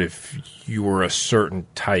Hollywood if you were a certain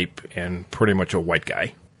type and pretty much a white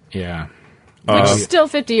guy. Yeah. Which still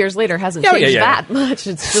 50 years later hasn't Yeah, changed yeah. that much.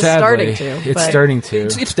 It's just Sadly, starting to. It's starting to.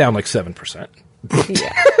 It's down like 7%.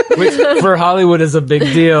 Yeah. Which for Hollywood is a big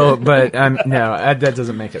deal, but no, that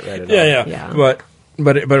doesn't make it right at all. Yeah.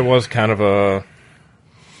 But it was kind of a,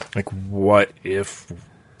 like, what if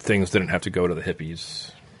things didn't have to go to the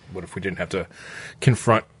hippies? What if we didn't have to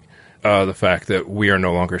confront the fact that we are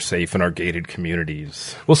no longer safe in our gated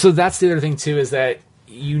communities? Well, so that's the other thing too, is that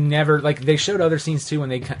you never, like, they showed other scenes too when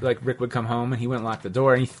they, like, Rick would come home and he wouldn't lock the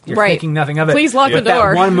door, and you're Right. thinking nothing of it. Please lock the But that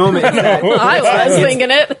door. one moment, it's that, I was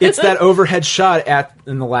thinking it. it's that overhead shot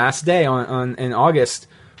in the last day in August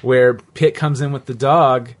where Pitt comes in with the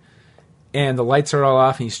dog and the lights are all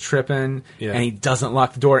off and he's tripping and he doesn't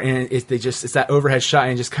lock the door, and it's that overhead shot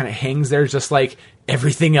and it just kind of hangs there just like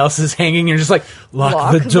everything else is hanging, and you're just like,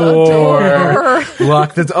 lock the door.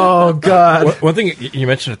 Lock the oh god. One thing you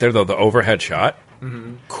mentioned it there, though, the overhead shot.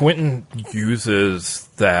 Quentin uses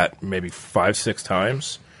that maybe 5-6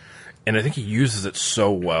 times, and I think he uses it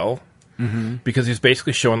so well because he's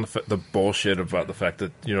basically showing the bullshit about the fact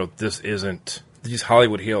that these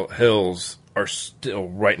Hollywood hills are still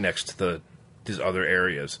right next to these other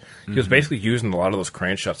areas. He was basically using a lot of those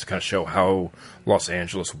crane shots to kind of show how Los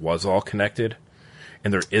Angeles was all connected,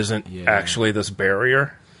 and there isn't actually this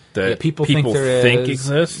barrier that people think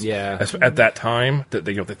exists. Yeah. At that time, that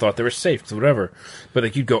they thought they were safe, so whatever. But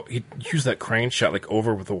like he'd use that crane shot like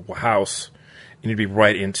over with a house, and you'd be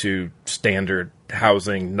right into standard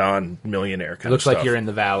housing, non-millionaire kind of looks stuff. like you're in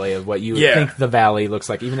the valley of what you would think the valley looks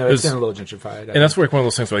like, even though it's been a little gentrified. And that's like one of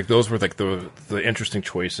those things where like those were like the interesting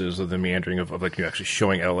choices of the meandering of like you actually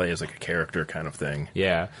showing LA as like a character kind of thing.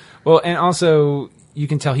 Yeah. Well, and also you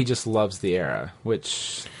can tell he just loves the era,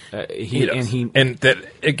 which he does. And that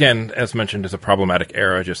again, as mentioned, is a problematic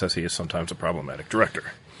era, just as he is sometimes a problematic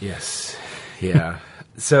director. Yes. Yeah.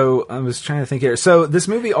 So I was trying to think here. So this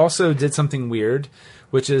movie also did something weird,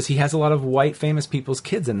 which is he has a lot of white famous people's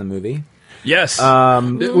kids in the movie. Yes.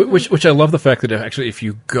 Which I love the fact that actually if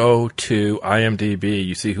you go to IMDb,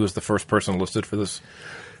 you see who was the first person listed for this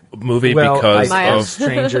movie because of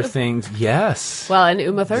Stranger Things. Yes. Well, and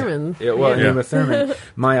Uma Thurman. Uma Thurman.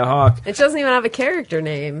 Maya Hawke. It doesn't even have a character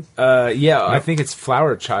name. I think it's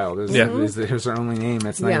Flower Child. Is her only name.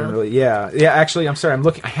 It's not even really. Yeah. Actually, I'm sorry. I'm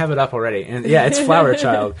looking. I have it up already, and it's Flower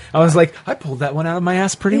Child. I was like, I pulled that one out of my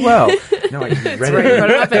ass pretty well. No, you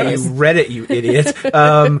read it. You read it, you idiot.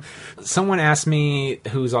 Someone asked me,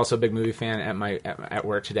 who's also a big movie fan at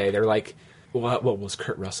work today. They're like, what was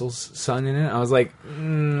Kurt Russell's son in it? I was like,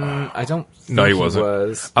 I don't think he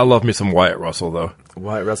wasn't. I love me some Wyatt Russell, though.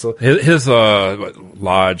 Wyatt Russell. His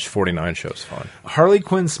Lodge 49 show's fun. Harley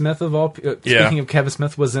Quinn Smith, of all speaking of Kevin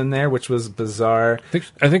Smith, was in there, which was bizarre.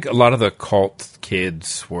 I think a lot of the cult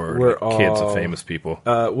kids were kids of famous people.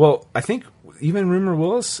 I think even Rumor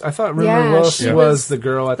Willis. I thought Rumor Willis was the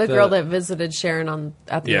girl at the girl that visited Sharon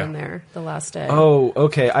at the end there the last day. Oh,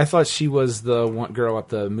 okay. I thought she was the one girl at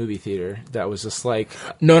the movie theater that was just like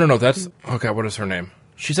no. That's okay. What is her name?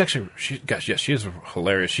 She's actually she is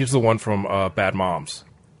hilarious. She's the one from Bad Moms.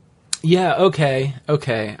 Yeah. Okay.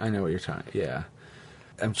 I know what you're talking. Yeah.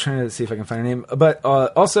 I'm trying to see if I can find her name, but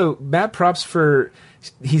also mad props for.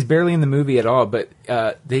 He's barely in the movie at all, but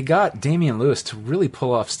they got Damian Lewis to really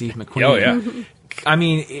pull off Steve McQueen. Oh, yeah. I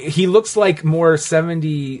mean, he looks like more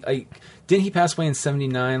 70... Like, didn't he pass away in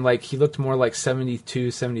 79? Like, he looked more like 72,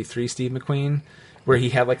 73 Steve McQueen, where he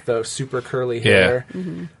had, like, the super curly hair. Yeah.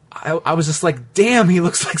 Mm-hmm. I was just like, damn, he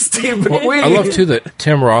looks like Steve McQueen. Well, I love, too, that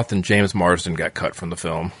Tim Roth and James Marsden got cut from the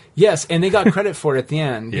film. Yes, and they got credit for it at the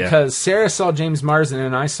end, because Sarah saw James Marsden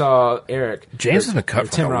and I saw Eric. James has been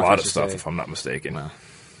cut from a lot of stuff, if I'm not mistaken. Well,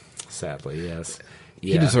 sadly, yes.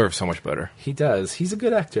 Yeah. He deserves so much better. He does. He's a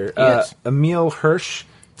good actor. Emil Hirsch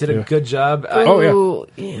did a good job. No,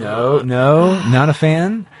 not a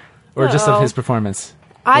fan? Or just of his performance?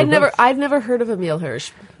 I'd never heard of Emil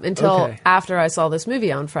Hirsch until after I saw this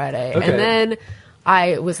movie on Friday. Okay. And then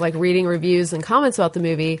I was like reading reviews and comments about the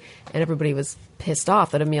movie, and everybody was pissed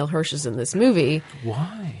off that Emil Hirsch is in this movie.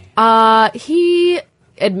 Why? He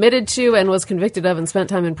admitted to and was convicted of and spent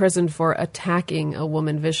time in prison for attacking a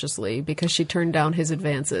woman viciously because she turned down his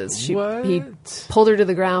advances. He pulled her to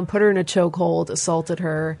the ground, put her in a chokehold, assaulted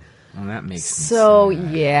her. Well, that makes sense. So,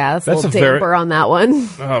 yeah, that's a little damper on that one.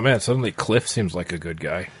 Oh, man, suddenly Cliff seems like a good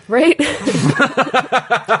guy. Right?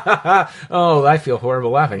 Oh, I feel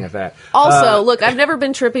horrible laughing at that. Also, look, I've never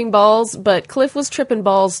been tripping balls, but Cliff was tripping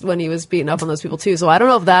balls when he was beating up on those people, too. So I don't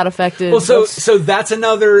know if that affected... Well, so that's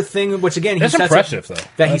another thing, which, again, that's impressive, though.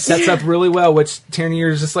 That he sets up really well, which Tierney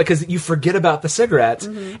is just like... Because you forget about the cigarettes,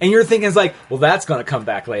 and you're thinking, it's like, well, that's going to come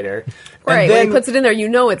back later. Right, when he puts it in there, you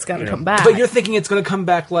know it's going to come back. But you're thinking it's going to come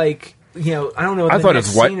back like... You know, I don't know. I thought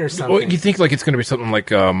his wife. Or something. Well, you think like it's going to be something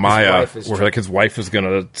like Maya, where like his wife is going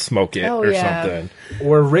to smoke it something,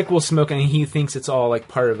 or Rick will smoke and he thinks it's all like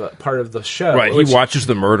part of the show. Right, he watches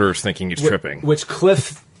the murders thinking he's tripping, which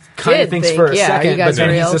Cliff kind of thinks for a second, but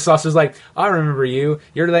then he's just also like, I remember you.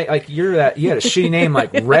 You're that. You had a shitty name like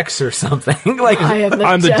Rex or something. Like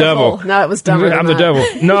I'm the devil. No, it was dumber. I'm the devil.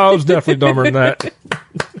 No, I was definitely dumber than that.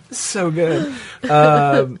 So good.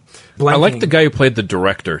 I like the guy who played the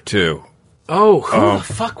director too. Oh, who the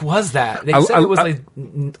fuck was that? They said it was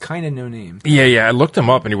like kind of no name. Yeah. I looked him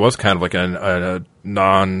up, and he was kind of like a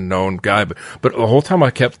non-known guy. But the whole time I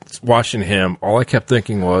kept watching him, all I kept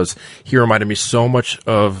thinking was he reminded me so much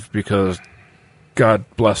of, because God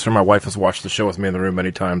bless her, my wife has watched the show with me in the room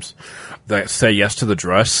many times, that Say Yes to the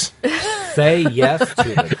Dress. Say yes to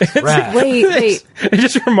the dress. Wait. It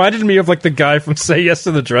just reminded me of like the guy from Say Yes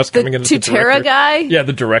to the Dress coming in as the Tutera director. guy? Yeah,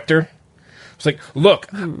 the director. It's like, look,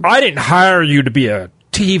 I didn't hire you to be a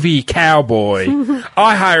TV cowboy.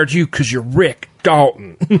 I hired you because you're Rick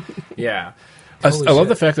Dalton. Yeah. I Holy love shit.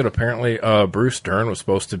 the fact that apparently Bruce Dern was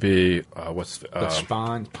supposed to be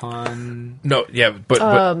Spawn. No, yeah, but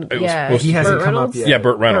it was yeah. supposed He to, hasn't Burt come Reynolds? up yet. yeah,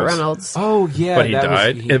 Burt Reynolds. Burt Reynolds. Oh yeah, But he that was-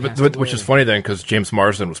 died, he And- passed which away. is funny then because James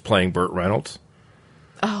Marsden was playing Burt Reynolds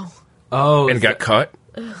Oh, and got cut.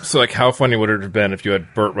 So like, how funny would it have been if you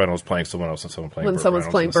had Burt Reynolds playing someone else and someone playing When Burt someone's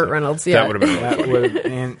Reynolds playing instead? Burt Reynolds, yeah. That would have been really That funny. would,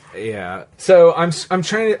 and yeah. So I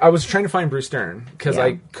was trying to find Bruce Dern because Yeah.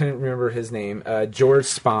 I couldn't remember his name. George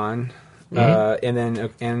Spahn, and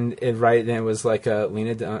then it was like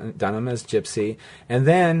Lena Dunham as Gypsy, and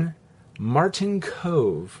then Martin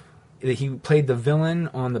Cove. He played the villain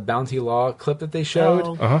on the Bounty Law clip that they showed.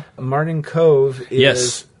 Oh. Uh-huh. Martin Cove is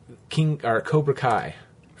Yes. King or Cobra Kai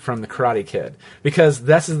from the Karate Kid, because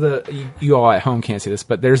this is you all at home can't see this,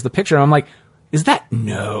 but there's the picture. And I'm like, is that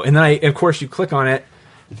no? And then of course you click on it,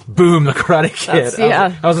 boom, the Karate Kid.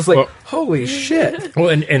 Yeah. I was just like, Well- holy shit. Well,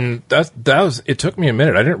 and that was. It took me a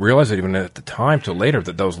minute. I didn't realize it even at the time till later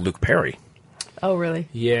that was Luke Perry Oh, really?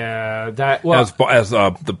 Yeah, that well, as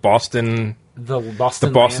the Boston. the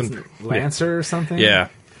Boston Lancer or something. Yeah,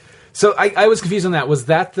 So I was confused on that. Was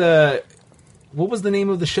that what was the name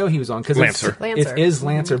of the show he was on? Because Lancer. Lancer. It is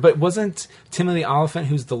Lancer, but wasn't Timothy Oliphant,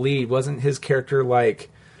 who's the lead, wasn't his character like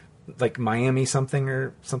Miami something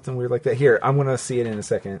or something weird like that? Here, I'm going to see it in a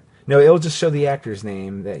second. No, it'll just show the actor's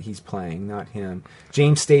name that he's playing, not him.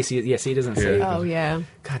 James Stacey. Yes, he doesn't say. Oh, yeah.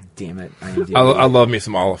 God damn it! I love me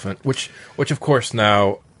some Oliphant, which of course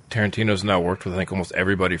now Tarantino's now worked with I think almost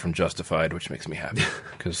everybody from Justified, which makes me happy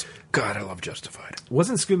because God, I love Justified.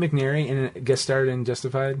 Wasn't Scoot McNairy in a guest starred in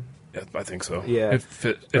Justified? Yeah, I think so. Yeah, it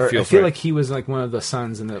Or feels I feel right. like he was like one of the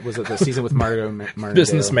sons in the season with Martin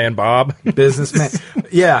Businessman Bob. businessman.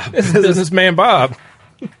 Yeah, Businessman Bob.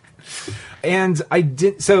 And I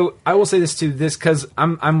did. So I will say this too. This because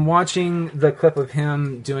I'm watching the clip of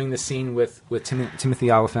him doing the scene with Timothy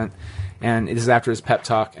Oliphant, and it is after his pep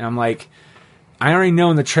talk, and I'm like, I already know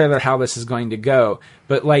in the trailer how this is going to go,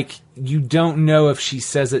 but like you don't know if she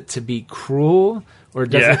says it to be cruel or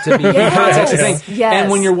does Yeah. it to be in context of thing. Yes.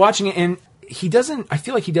 And when you're watching it, and he doesn't. I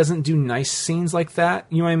feel like he doesn't do nice scenes like that.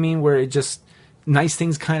 You know what I mean? Where it just nice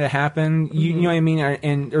things kind of happen. You know what I mean?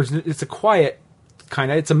 And it's a quiet.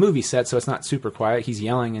 It's a movie set, so it's not super quiet. He's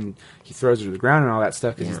yelling and he throws her to the ground and all that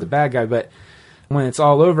stuff because he's the bad guy. But when it's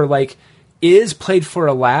all over, like, it is played for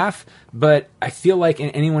a laugh, but I feel like in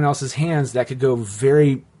anyone else's hands, that could go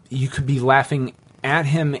you could be laughing at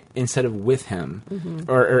him instead of with him,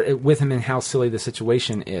 or with him and how silly the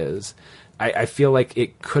situation is. I feel like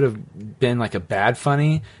it could have been like a bad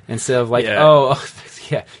funny instead of like, Yeah.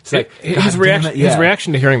 yeah. It's like, His God damn reaction. it, yeah. His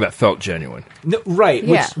reaction to hearing that felt genuine. No, right,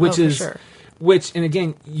 Yeah. which For is sure. which, and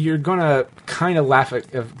again, you're gonna kind of laugh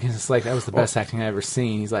at because it's like that was the best acting I ever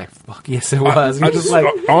seen. He's like, "Fuck yes, it was." I You're just like,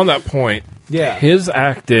 on that point, Yeah. his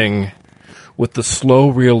acting with the slow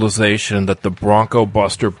realization that the Bronco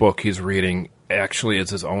Buster book he's reading actually is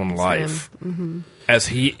his own life. As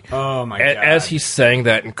he, Oh, my a- God. as he's saying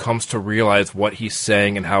that and comes to realize what he's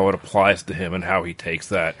saying and how it applies to him and how he takes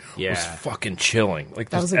that was Yeah. fucking chilling. Like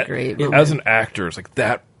That just was a great as moment. an actor, it's like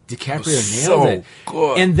that. DiCaprio was nailed so it.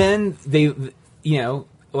 good. And then they,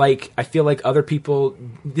 like I feel like other people.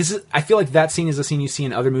 I feel like that scene is a scene you see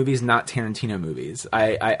in other movies, not Tarantino movies.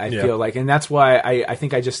 I Yeah. feel like, and that's why I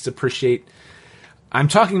think I just appreciate. I'm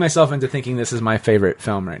talking myself into thinking this is my favorite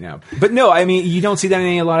film right now. But no, I mean, you don't see that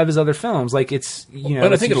in a lot of his other films. Like, it's, But I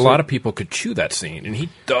it's think a usually- lot of people could chew that scene, and he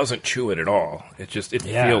doesn't chew it at all. It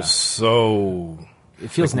Yeah. feels so. It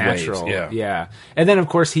feels like waves, natural. yeah. And then, of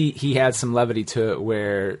course, he had some levity to it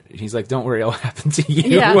where he's like, don't worry, it'll happen to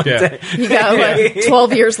you Yeah. one Yeah. day. You got like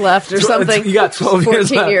 12 years left or something. You got 12 years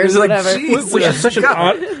 14 left. years, It's like, whatever. Jesus. Which is such an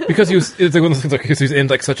odd because he was it's like one of those things like because he's in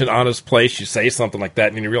like such an honest place. You say something like that,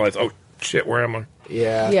 and then you realize, oh shit, where am I?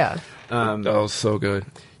 Yeah. Yeah. That was so good,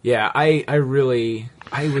 Yeah, I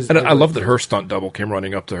was... and I love that her stunt double came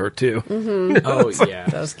running up to her too. Oh, yeah.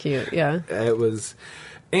 That was cute. Yeah. It was...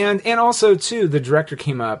 And also, too, the director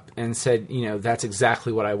came up and said, that's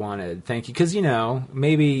exactly what I wanted. Thank you. Because,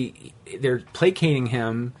 maybe they're placating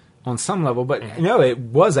him on some level, but no, it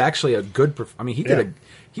was actually a good... I mean,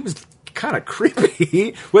 he was kind of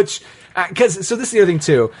creepy, which... so this is the other thing,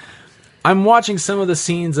 too. I'm watching some of the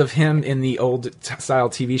scenes of him in the old style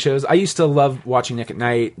TV shows. I used to love watching Nick at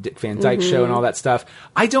Night, Dick Van Dyke Show, and all that stuff.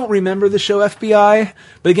 I don't remember the show FBI,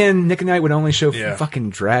 but again, Nick at Night would only show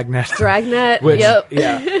fucking Dragnet. Dragnet, Which, yep.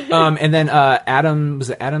 Yeah. And then Adam,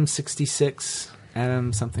 was it Adam 66?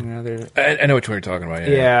 Adam something or other. I know which one you're talking about.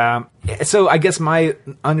 Yeah. So I guess my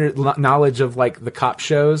knowledge of like the cop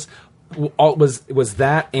shows was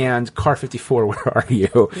that and Car 54. Where are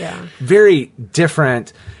you? Yeah. Very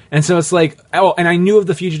different. And so it's like, and I knew of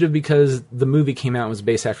The Fugitive because the movie came out and was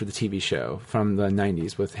based after the TV show from the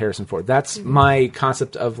 90s with Harrison Ford. That's my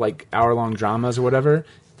concept of like hour-long dramas or whatever.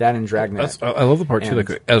 That and Dragnet. I love the part too,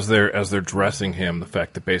 like as they're dressing him, the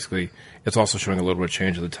fact that basically it's also showing a little bit of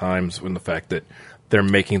change of the times when the fact that they're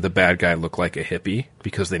making the bad guy look like a hippie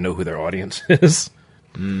because they know who their audience is.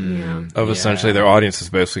 Essentially, their audience is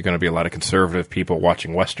basically going to be a lot of conservative people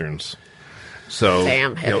watching westerns. So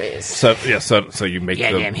Damn hippies. So you make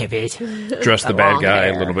damn hippies. dress the bad long guy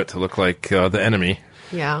hair. a little bit to look like the enemy.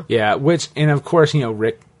 Yeah. Yeah, and of course,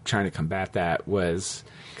 Rick trying to combat that was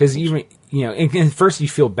because and first you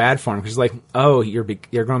feel bad for him because like, oh, you're going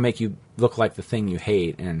to make you look like the thing you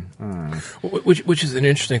hate, and which is an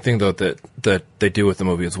interesting thing though that they do with the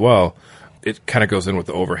movie as well. It kind of goes in with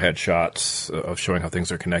the overhead shots of showing how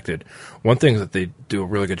things are connected. One thing that they do a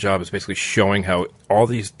really good job is basically showing how all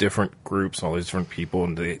these different groups, all these different people,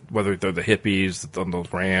 and whether they're the hippies on the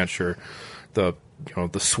ranch or the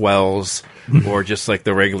swells or just like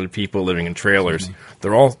the regular people living in trailers,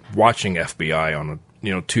 they're all watching FBI on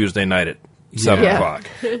a Tuesday night at 7 o'clock.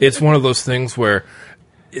 It's one of those things where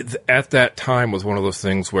at that time was one of those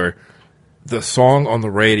things where the song on the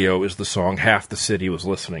radio is the song half the city was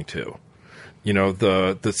listening to.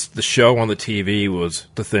 The show on the TV was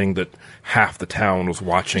the thing that half the town was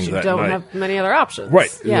watching that night. You don't have many other options.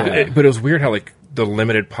 Right. Yeah. But it was weird how like the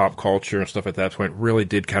limited pop culture and stuff at that point really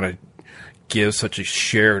did kind of give such a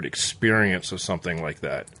shared experience of something like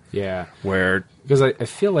that. Yeah. Because I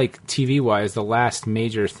feel like TV-wise, the last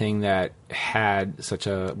major thing that had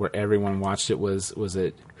where everyone watched it was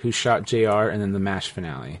it Who Shot JR and then the MASH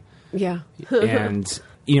finale. Yeah. And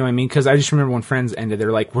you know what I mean? Because I just remember when Friends ended,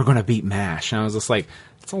 they're like, we're going to beat MASH. And I was just like,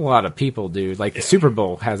 it's a lot of people, dude. Like, the Super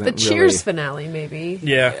Bowl hasn't The Cheers finale, maybe.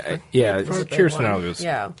 Yeah. The Cheers finale was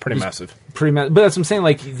pretty massive. But that's what I'm saying.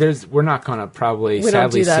 Like, we're not going to probably, we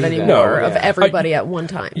sadly, don't do that see anymore that. of everybody at one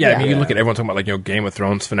time. Yeah, I mean, you look at everyone talking about, like, Game of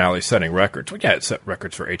Thrones finale setting records. Well, yeah, it set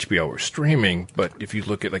records for HBO or streaming, but if you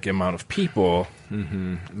look at, like, the amount of people,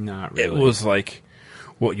 not really. It was, like,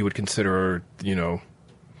 what you would consider,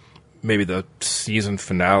 maybe the season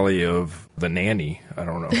finale of The Nanny. I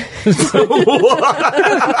don't know.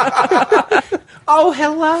 Oh,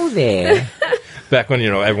 hello there. Back when,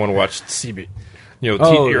 everyone watched CB,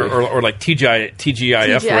 or like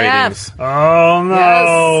TGIF ratings. Oh,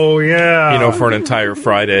 no, yeah. For an entire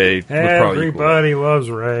Friday. Everybody loves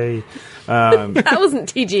Ray. That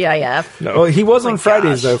wasn't TGIF. No. Well, he was on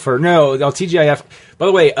Fridays, though, TGIF. By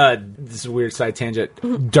the way, this is a weird side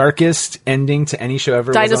tangent. Darkest ending to any show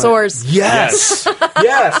ever. Dinosaurs. Yes.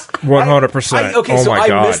 Yes. 100%. Okay, oh so my I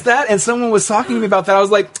God. missed that, and someone was talking to me about that. I was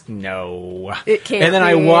like, no. It can't And then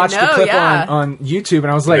I be. watched the No, clip yeah. on YouTube, and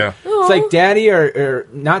I was like, Yeah. it's like, Daddy or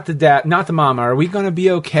not the dad, not the mama, are we going to be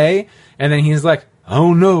okay? And then he's like,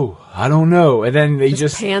 oh, no, I don't know. And then they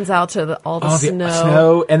just pans out to all the Oh,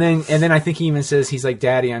 snow. and then I think he even says, he's like,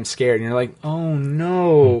 Daddy, I'm scared. And you're like, oh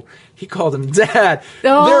no, he called him Dad.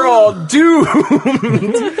 Oh. They're all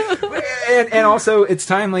doomed. and also it's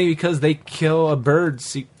timely because they kill a bird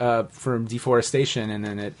from deforestation, and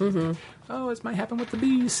then it it might happen with the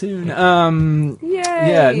bees soon. Yay.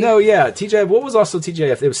 Yeah, no, yeah. TGIF. What was also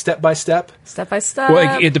TGIF? It was Step by Step. Step by step.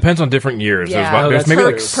 Well, it depends on different years. Yeah. There's that's maybe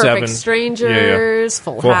true. like 7. Perfect Strangers,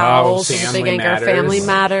 Full House, The Big Family Anchor, Matters. Family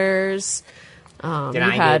Matters. Did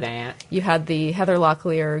I do that? You had the Heather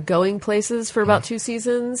Locklear Going Places for about 2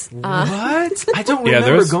 seasons. What? I don't Yeah, remember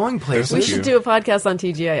there's- going there's places. a We few. should do a podcast on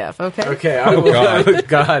TGIF, okay? Okay. I will, God.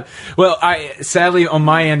 God. Well, sadly on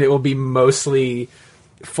my end it will be mostly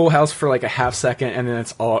Full House for like a half second, and then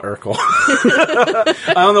it's all Urkel.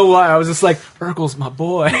 I don't know why. I was just like, Urkel's my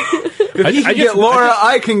boy. If he can get Laura,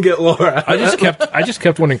 I can get Laura. I just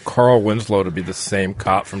kept wanting Carl Winslow to be the same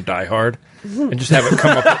cop from Die Hard, and just have it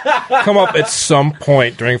come up at some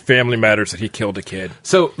point during Family Matters that he killed a kid.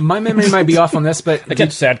 So my memory might be off on this, but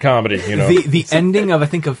Again, sad comedy, the ending of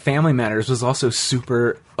of Family Matters was also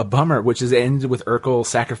super a bummer, which is it ended with Urkel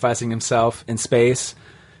sacrificing himself in space.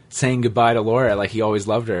 saying goodbye to Laura, like he always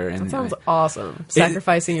loved her. And That sounds awesome.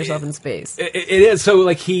 Sacrificing yourself in space. It is. So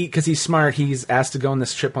like because he's smart, he's asked to go on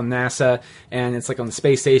this trip on NASA, and it's like on the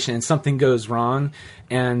space station, and something goes wrong,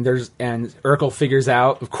 and Urkel figures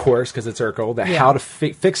out, of course, because it's Urkel, that how to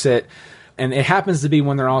fix it. And it happens to be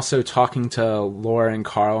when they're also talking to Laura and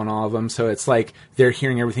Carl and all of them. So it's like they're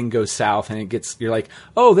hearing everything go south, and you're like,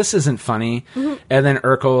 oh, this isn't funny. Mm-hmm. And then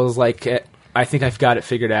Urkel is like, I think I've got it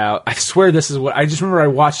figured out. I swear this is what I just remember. I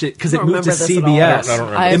watched it because it moved to CBS. I don't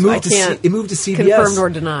remember. It moved to CBS. Confirmed or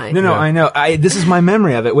denied. No, I know. This is my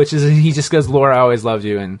memory of it, which is he just goes, Laura, I always loved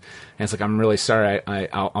you, and it's like, I'm really sorry.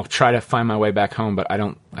 I'll try to find my way back home, but I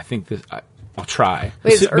don't. I think this. I'll try.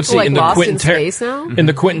 Wait, is Urkel like lost in space now? In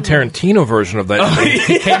the Quentin Tarantino version of that,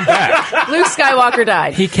 he came back. Luke Skywalker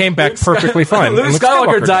died. He came back perfectly fine. Luke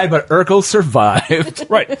Skywalker died, but Urkel survived.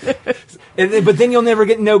 Right. But then you'll never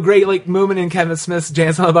get no great like moment in Kevin Smith's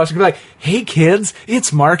Janice on the Box. You'll be like, "Hey kids,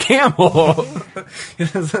 it's Mark Hamill." You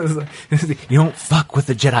don't fuck with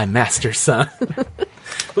the Jedi Master, son.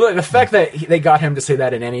 But the fact that they got him to say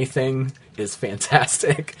that in anything is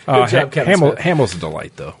fantastic. Good job, Kevin Smith. Hamill's a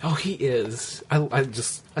delight, though. Oh, he is. I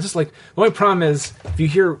just like. The only problem is if you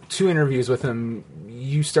hear 2 interviews with him,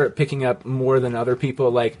 you start picking up more than other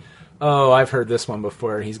people. Like, oh, I've heard this one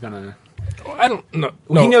before. He's gonna. I don't know.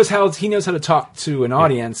 Well, he knows how to talk to an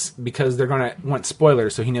audience because they're going to want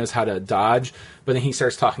spoilers, so he knows how to dodge. But then he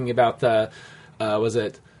starts talking about the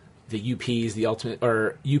the UPs, the ultimate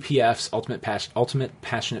or UPFs, ultimate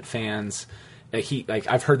passionate fans.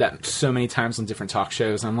 I've heard that so many times on different talk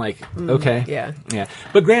shows. I'm like, okay, yeah.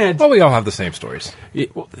 But granted, well, we all have the same stories.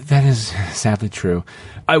 That is sadly true.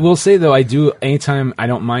 I will say though, I do anytime I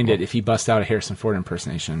don't mind it if he busts out a Harrison Ford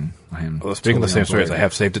impersonation. Well, speaking of the same stories, I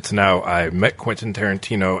have saved it to now. I met Quentin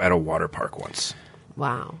Tarantino at a water park once.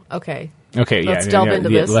 Wow. Okay. Okay, let's delve into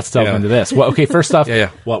this. Let's delve into this. Well, okay, first off,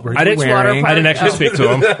 what were you wearing? I didn't actually speak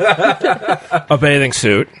to him. A bathing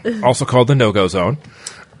suit, also called the no-go zone.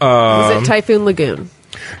 Was it Typhoon Lagoon?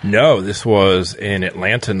 No, this was in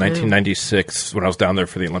Atlanta in 1996 when I was down there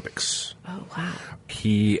for the Olympics. Oh, wow.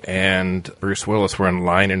 He and Bruce Willis were in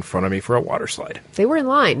line in front of me for a water slide. They were in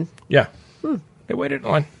line? Yeah. They waited in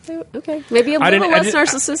line. Okay. Maybe a little less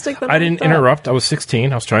narcissistic than I didn't interrupt. I was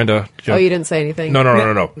 16. I was trying to... Oh, you didn't say anything?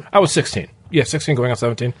 No. I was 16. Yeah, 16 going on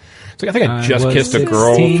 17. So I think I just kissed a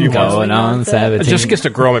girl a few months going on 17. I just kissed a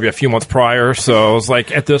girl maybe a few months prior, so I was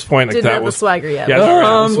like, at this point, like, didn't that have was... the swagger yet.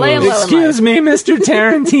 Yeah, excuse me, Mr.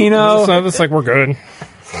 Tarantino. So it's like, we're good.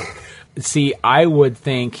 See, I would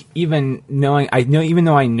think, even though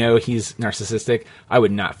I know he's narcissistic, I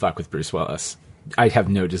would not fuck with Bruce Willis. I have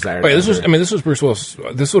no desire. Wait, this was Bruce Willis.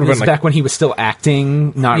 This would have been like back when he was still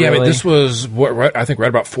acting. Not really. I mean, this was I think right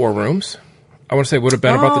about 4 Rooms. I want to say would have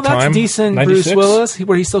been about the time. That's decent, 96? Bruce Willis,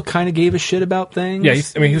 where he still kind of gave a shit about things. Yeah,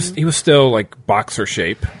 he was still like boxer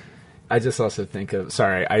shape. I just also think of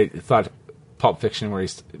I thought Pulp Fiction, where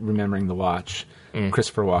he's remembering the watch.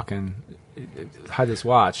 Christopher Walken had this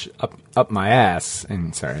watch up my ass,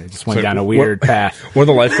 and I just went down a weird path. One of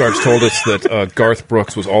the lifeguards told us that Garth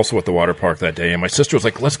Brooks was also at the water park that day, and my sister was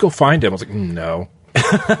like, "Let's go find him." I was like, "No,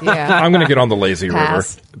 I'm going to get on the lazy river."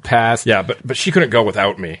 Pass. Yeah, but she couldn't go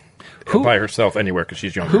without me. By herself anywhere because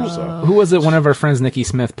she's younger. Who was it? One of our friends, Nikki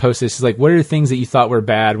Smith, posted. She's like, "What are things that you thought were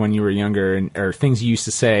bad when you were younger, or things you used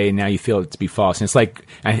to say, and now you feel it to be false?" And it's like,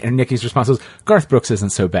 and Nikki's response was, "Garth Brooks isn't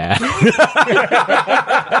so bad."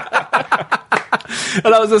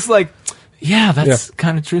 And I was just like, "Yeah, that's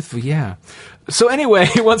kind of truthful." Yeah. So anyway,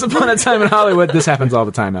 Once Upon a Time in Hollywood. This happens all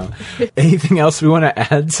the time now. Anything else we want to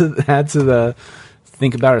add to the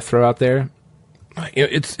think about or throw out there?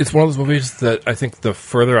 It's one of those movies that I think the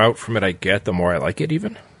further out from it I get, the more I like it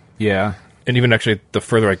even. Yeah. And even actually, the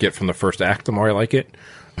further I get from the first act, the more I like it.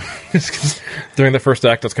 During the first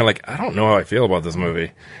act, I was kind of like, I don't know how I feel about this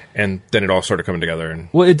movie. And then it all started coming together.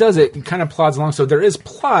 Well, it does. It kind of plods along. So there is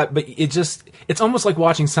plot, but it's almost like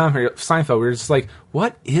watching Seinfeld where you're just like,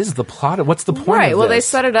 what is the plot? What's the point of this? Well, they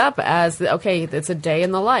set it up as, okay, it's a day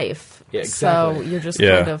in the life. Yeah, exactly. So you're just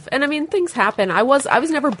kind of... And I mean, things happen. I was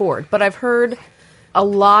never bored, but I've heard a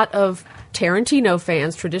lot of Tarantino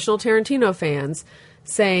fans, traditional Tarantino fans,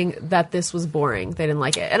 saying that this was boring. They didn't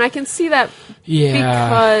like it. And I can see that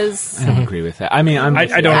because... I don't agree with that. I mean,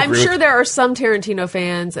 I'm sure there are some Tarantino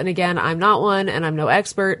fans, and again, I'm not one, and I'm no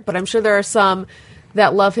expert, but I'm sure there are some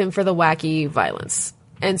that love him for the wacky violence.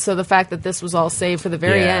 And so the fact that this was all saved for the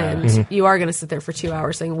very end, you are going to sit there for 2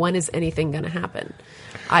 hours saying, when is anything going to happen?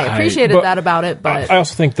 I appreciated that about it, but... I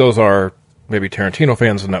also think those are maybe Tarantino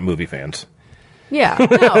fans and not movie fans. Yeah,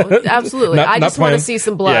 no, absolutely. I just want to see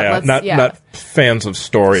some blood. Not fans of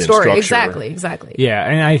story and structure. Exactly. Yeah,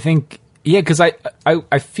 and I think Yeah, because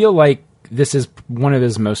I feel like this is one of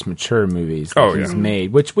his most mature movies that he's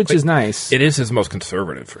made, which is nice. It is his most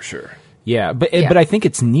conservative for sure. Yeah, but I think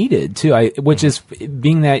it's needed too. Which is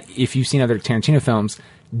being that if you've seen other Tarantino films,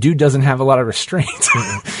 dude doesn't have a lot of restraint.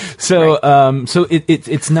 So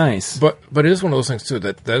it's nice. But it is one of those things too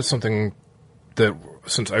that is something that,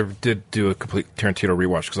 since I did do a complete Tarantino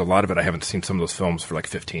rewatch, because a lot of it I haven't seen some of those films for like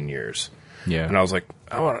 15 years. Yeah, and I was like,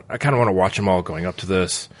 I kind of want to watch them all going up to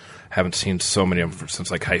this. Haven't seen so many of them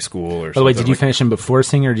since like high school or something. By the way, did you finish them before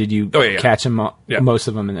seeing, or did you catch them all, most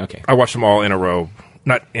of them? Okay, I watched them all in a row.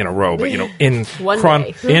 Not in a row, but in in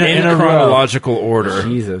a chronological order.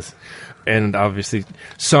 Jesus. And obviously,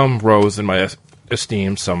 some rose in my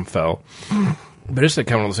esteem, some fell. But it's like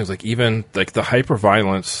kind of one of those things, like even like the hyper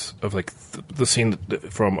violence of like the scene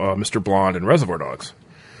from Mr. Blonde in Reservoir Dogs,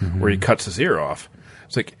 where he cuts his ear off.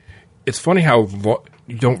 It's like, it's funny how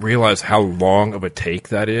you don't realize how long of a take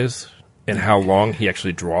that is, and how long he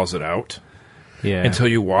actually draws it out. Yeah. Until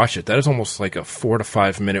you watch it. That is almost like a 4 to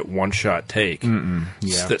 5 minute one-shot take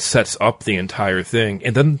that sets up the entire thing.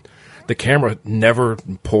 And then the camera never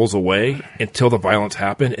pulls away until the violence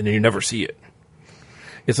happened, and then you never see it.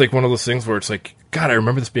 It's like one of those things where it's like, God, I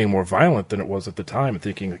remember this being more violent than it was at the time, and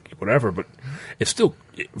thinking like, whatever, but it's still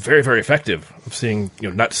very, very effective of seeing,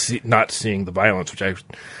 not seeing the violence, which I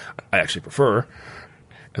actually prefer,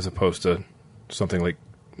 as opposed to something like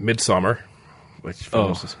Midsommar, which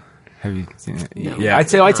have you seen it? No. Yeah, I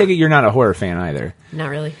take it you're not a horror fan either. Not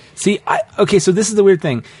really. See, so this is the weird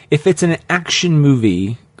thing. If it's an action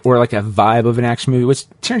movie or like a vibe of an action movie, which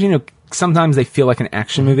Tarantino sometimes they feel like an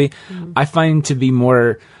action movie, I find to be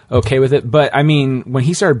more okay with it. But I mean, when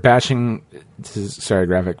he started bashing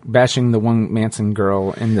the one Manson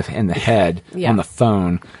girl in the head on the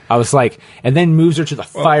phone, I was like, and then moves her to the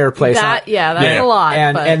fireplace. That's a lot.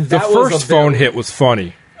 And the first phone hit was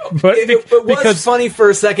funny. But it was funny for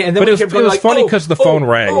a second, and then it was funny because the phone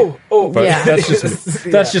rang. But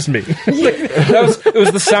that's just me. It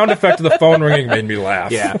was the sound effect of the phone ringing made me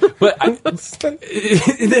laugh. Yeah, but I forgot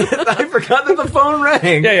that the phone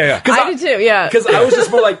rang. Yeah. I did too. Yeah, because I was just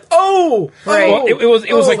more like, Well, it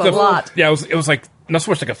was like the lot. Yeah, it was like. Not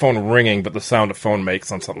so much like a phone ringing, but the sound a phone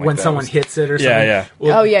makes on something like that. When someone hits it or something. Yeah.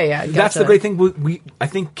 Well, Gotcha. That's the great thing. I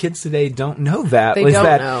think kids today don't know that. They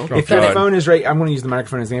don't know. If your phone is right, I'm going to use the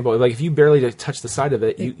microphone as an example. Like if you barely touch the side of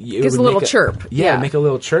it, it gives a little chirp. Yeah, make a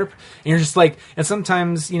little chirp. And you're just like, and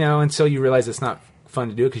sometimes, until you realize it's not fun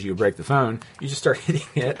to do it because you break the phone, you just start hitting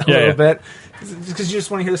it a little bit because you just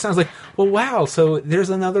want to hear the sounds. Like, well, wow, so there's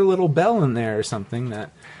another little bell in there or something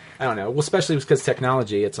that, I don't know. Well, especially because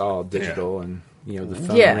technology, it's all digital and... the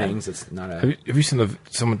phone rings. It's not a. Have you seen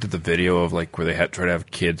someone did the video of like where they try to have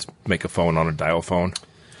kids make a phone on a dial phone?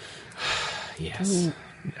 Yes.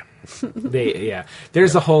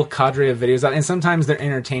 There's a whole cadre of videos out, and sometimes they're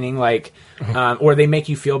entertaining, like, or they make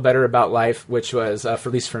you feel better about life. Which was, for at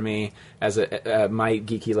least for me, as my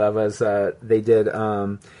geeky love was, they did.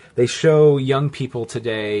 They show young people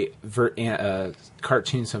today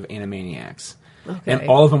cartoons of Animaniacs. Okay. And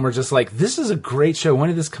all of them were just like, this is a great show. When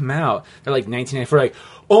did this come out? They're like 1994. Like,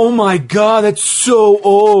 oh my God, that's so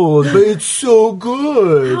old, but it's so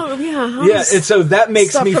good. And so that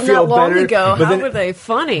makes me feel better. Ago, how were they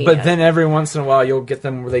funny? But then every once in a while, you'll get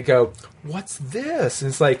them where they go, what's this? And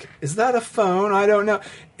it's like, is that a phone? I don't know.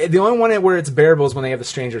 The only one where it's bearable is when they have the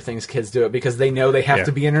Stranger Things kids do it because they know they have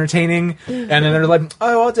to be entertaining. And then they're like,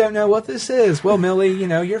 oh, I don't know what this is. Well, Millie,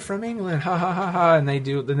 you're from England. Ha, ha, ha, ha. And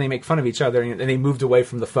then they make fun of each other and they moved away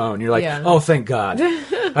from the phone. You're like, oh, thank God.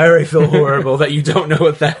 I already feel horrible that you don't know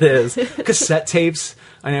what that is. Cassette tapes,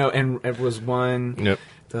 I know, and it was one. Yep.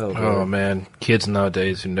 Oh, man. Kids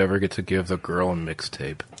nowadays who never get to give the girl a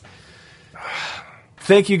mixtape.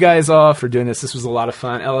 Thank you guys all for doing this. This was a lot of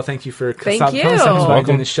fun. Ella, thank you for doing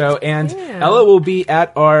the show. And Ella will be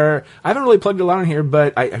at our... I haven't really plugged a lot on here,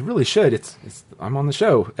 but I really should. I'm on the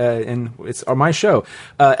show, and it's my show.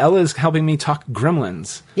 Ella is helping me talk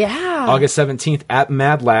Gremlins. Yeah. August 17th at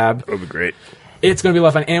Mad Lab. That'll be great. It's going to be a lot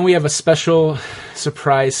of fun. And we have a special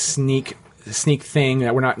surprise sneak thing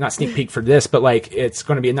that we're not sneak peek for this, but like it's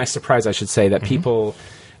going to be a nice surprise, I should say, that people...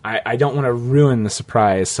 I don't want to ruin the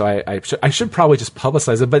surprise, so I should probably just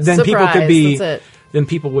publicize it. But then people could be, then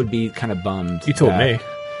people would be kind of bummed. You told me.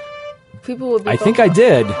 People would. Be I think I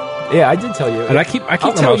did. Yeah, I did tell you. And I keep.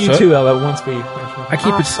 I'll tell you too, Ella. Once we.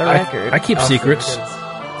 I keep secrets.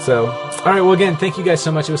 So, all right. Well, again, thank you guys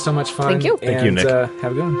so much. It was so much fun. Thank you. Thank you, Nick.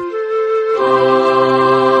 Have a good one.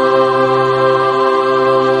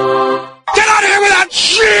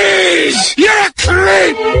 Jeez! You're a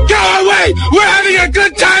creep! Go away! We're having a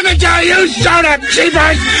good time again! Hey, you soda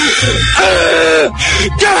cheapers!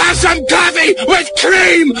 Go have some coffee with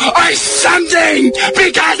cream or something,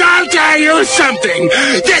 because I'll tell you something.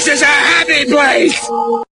 This is a happy place.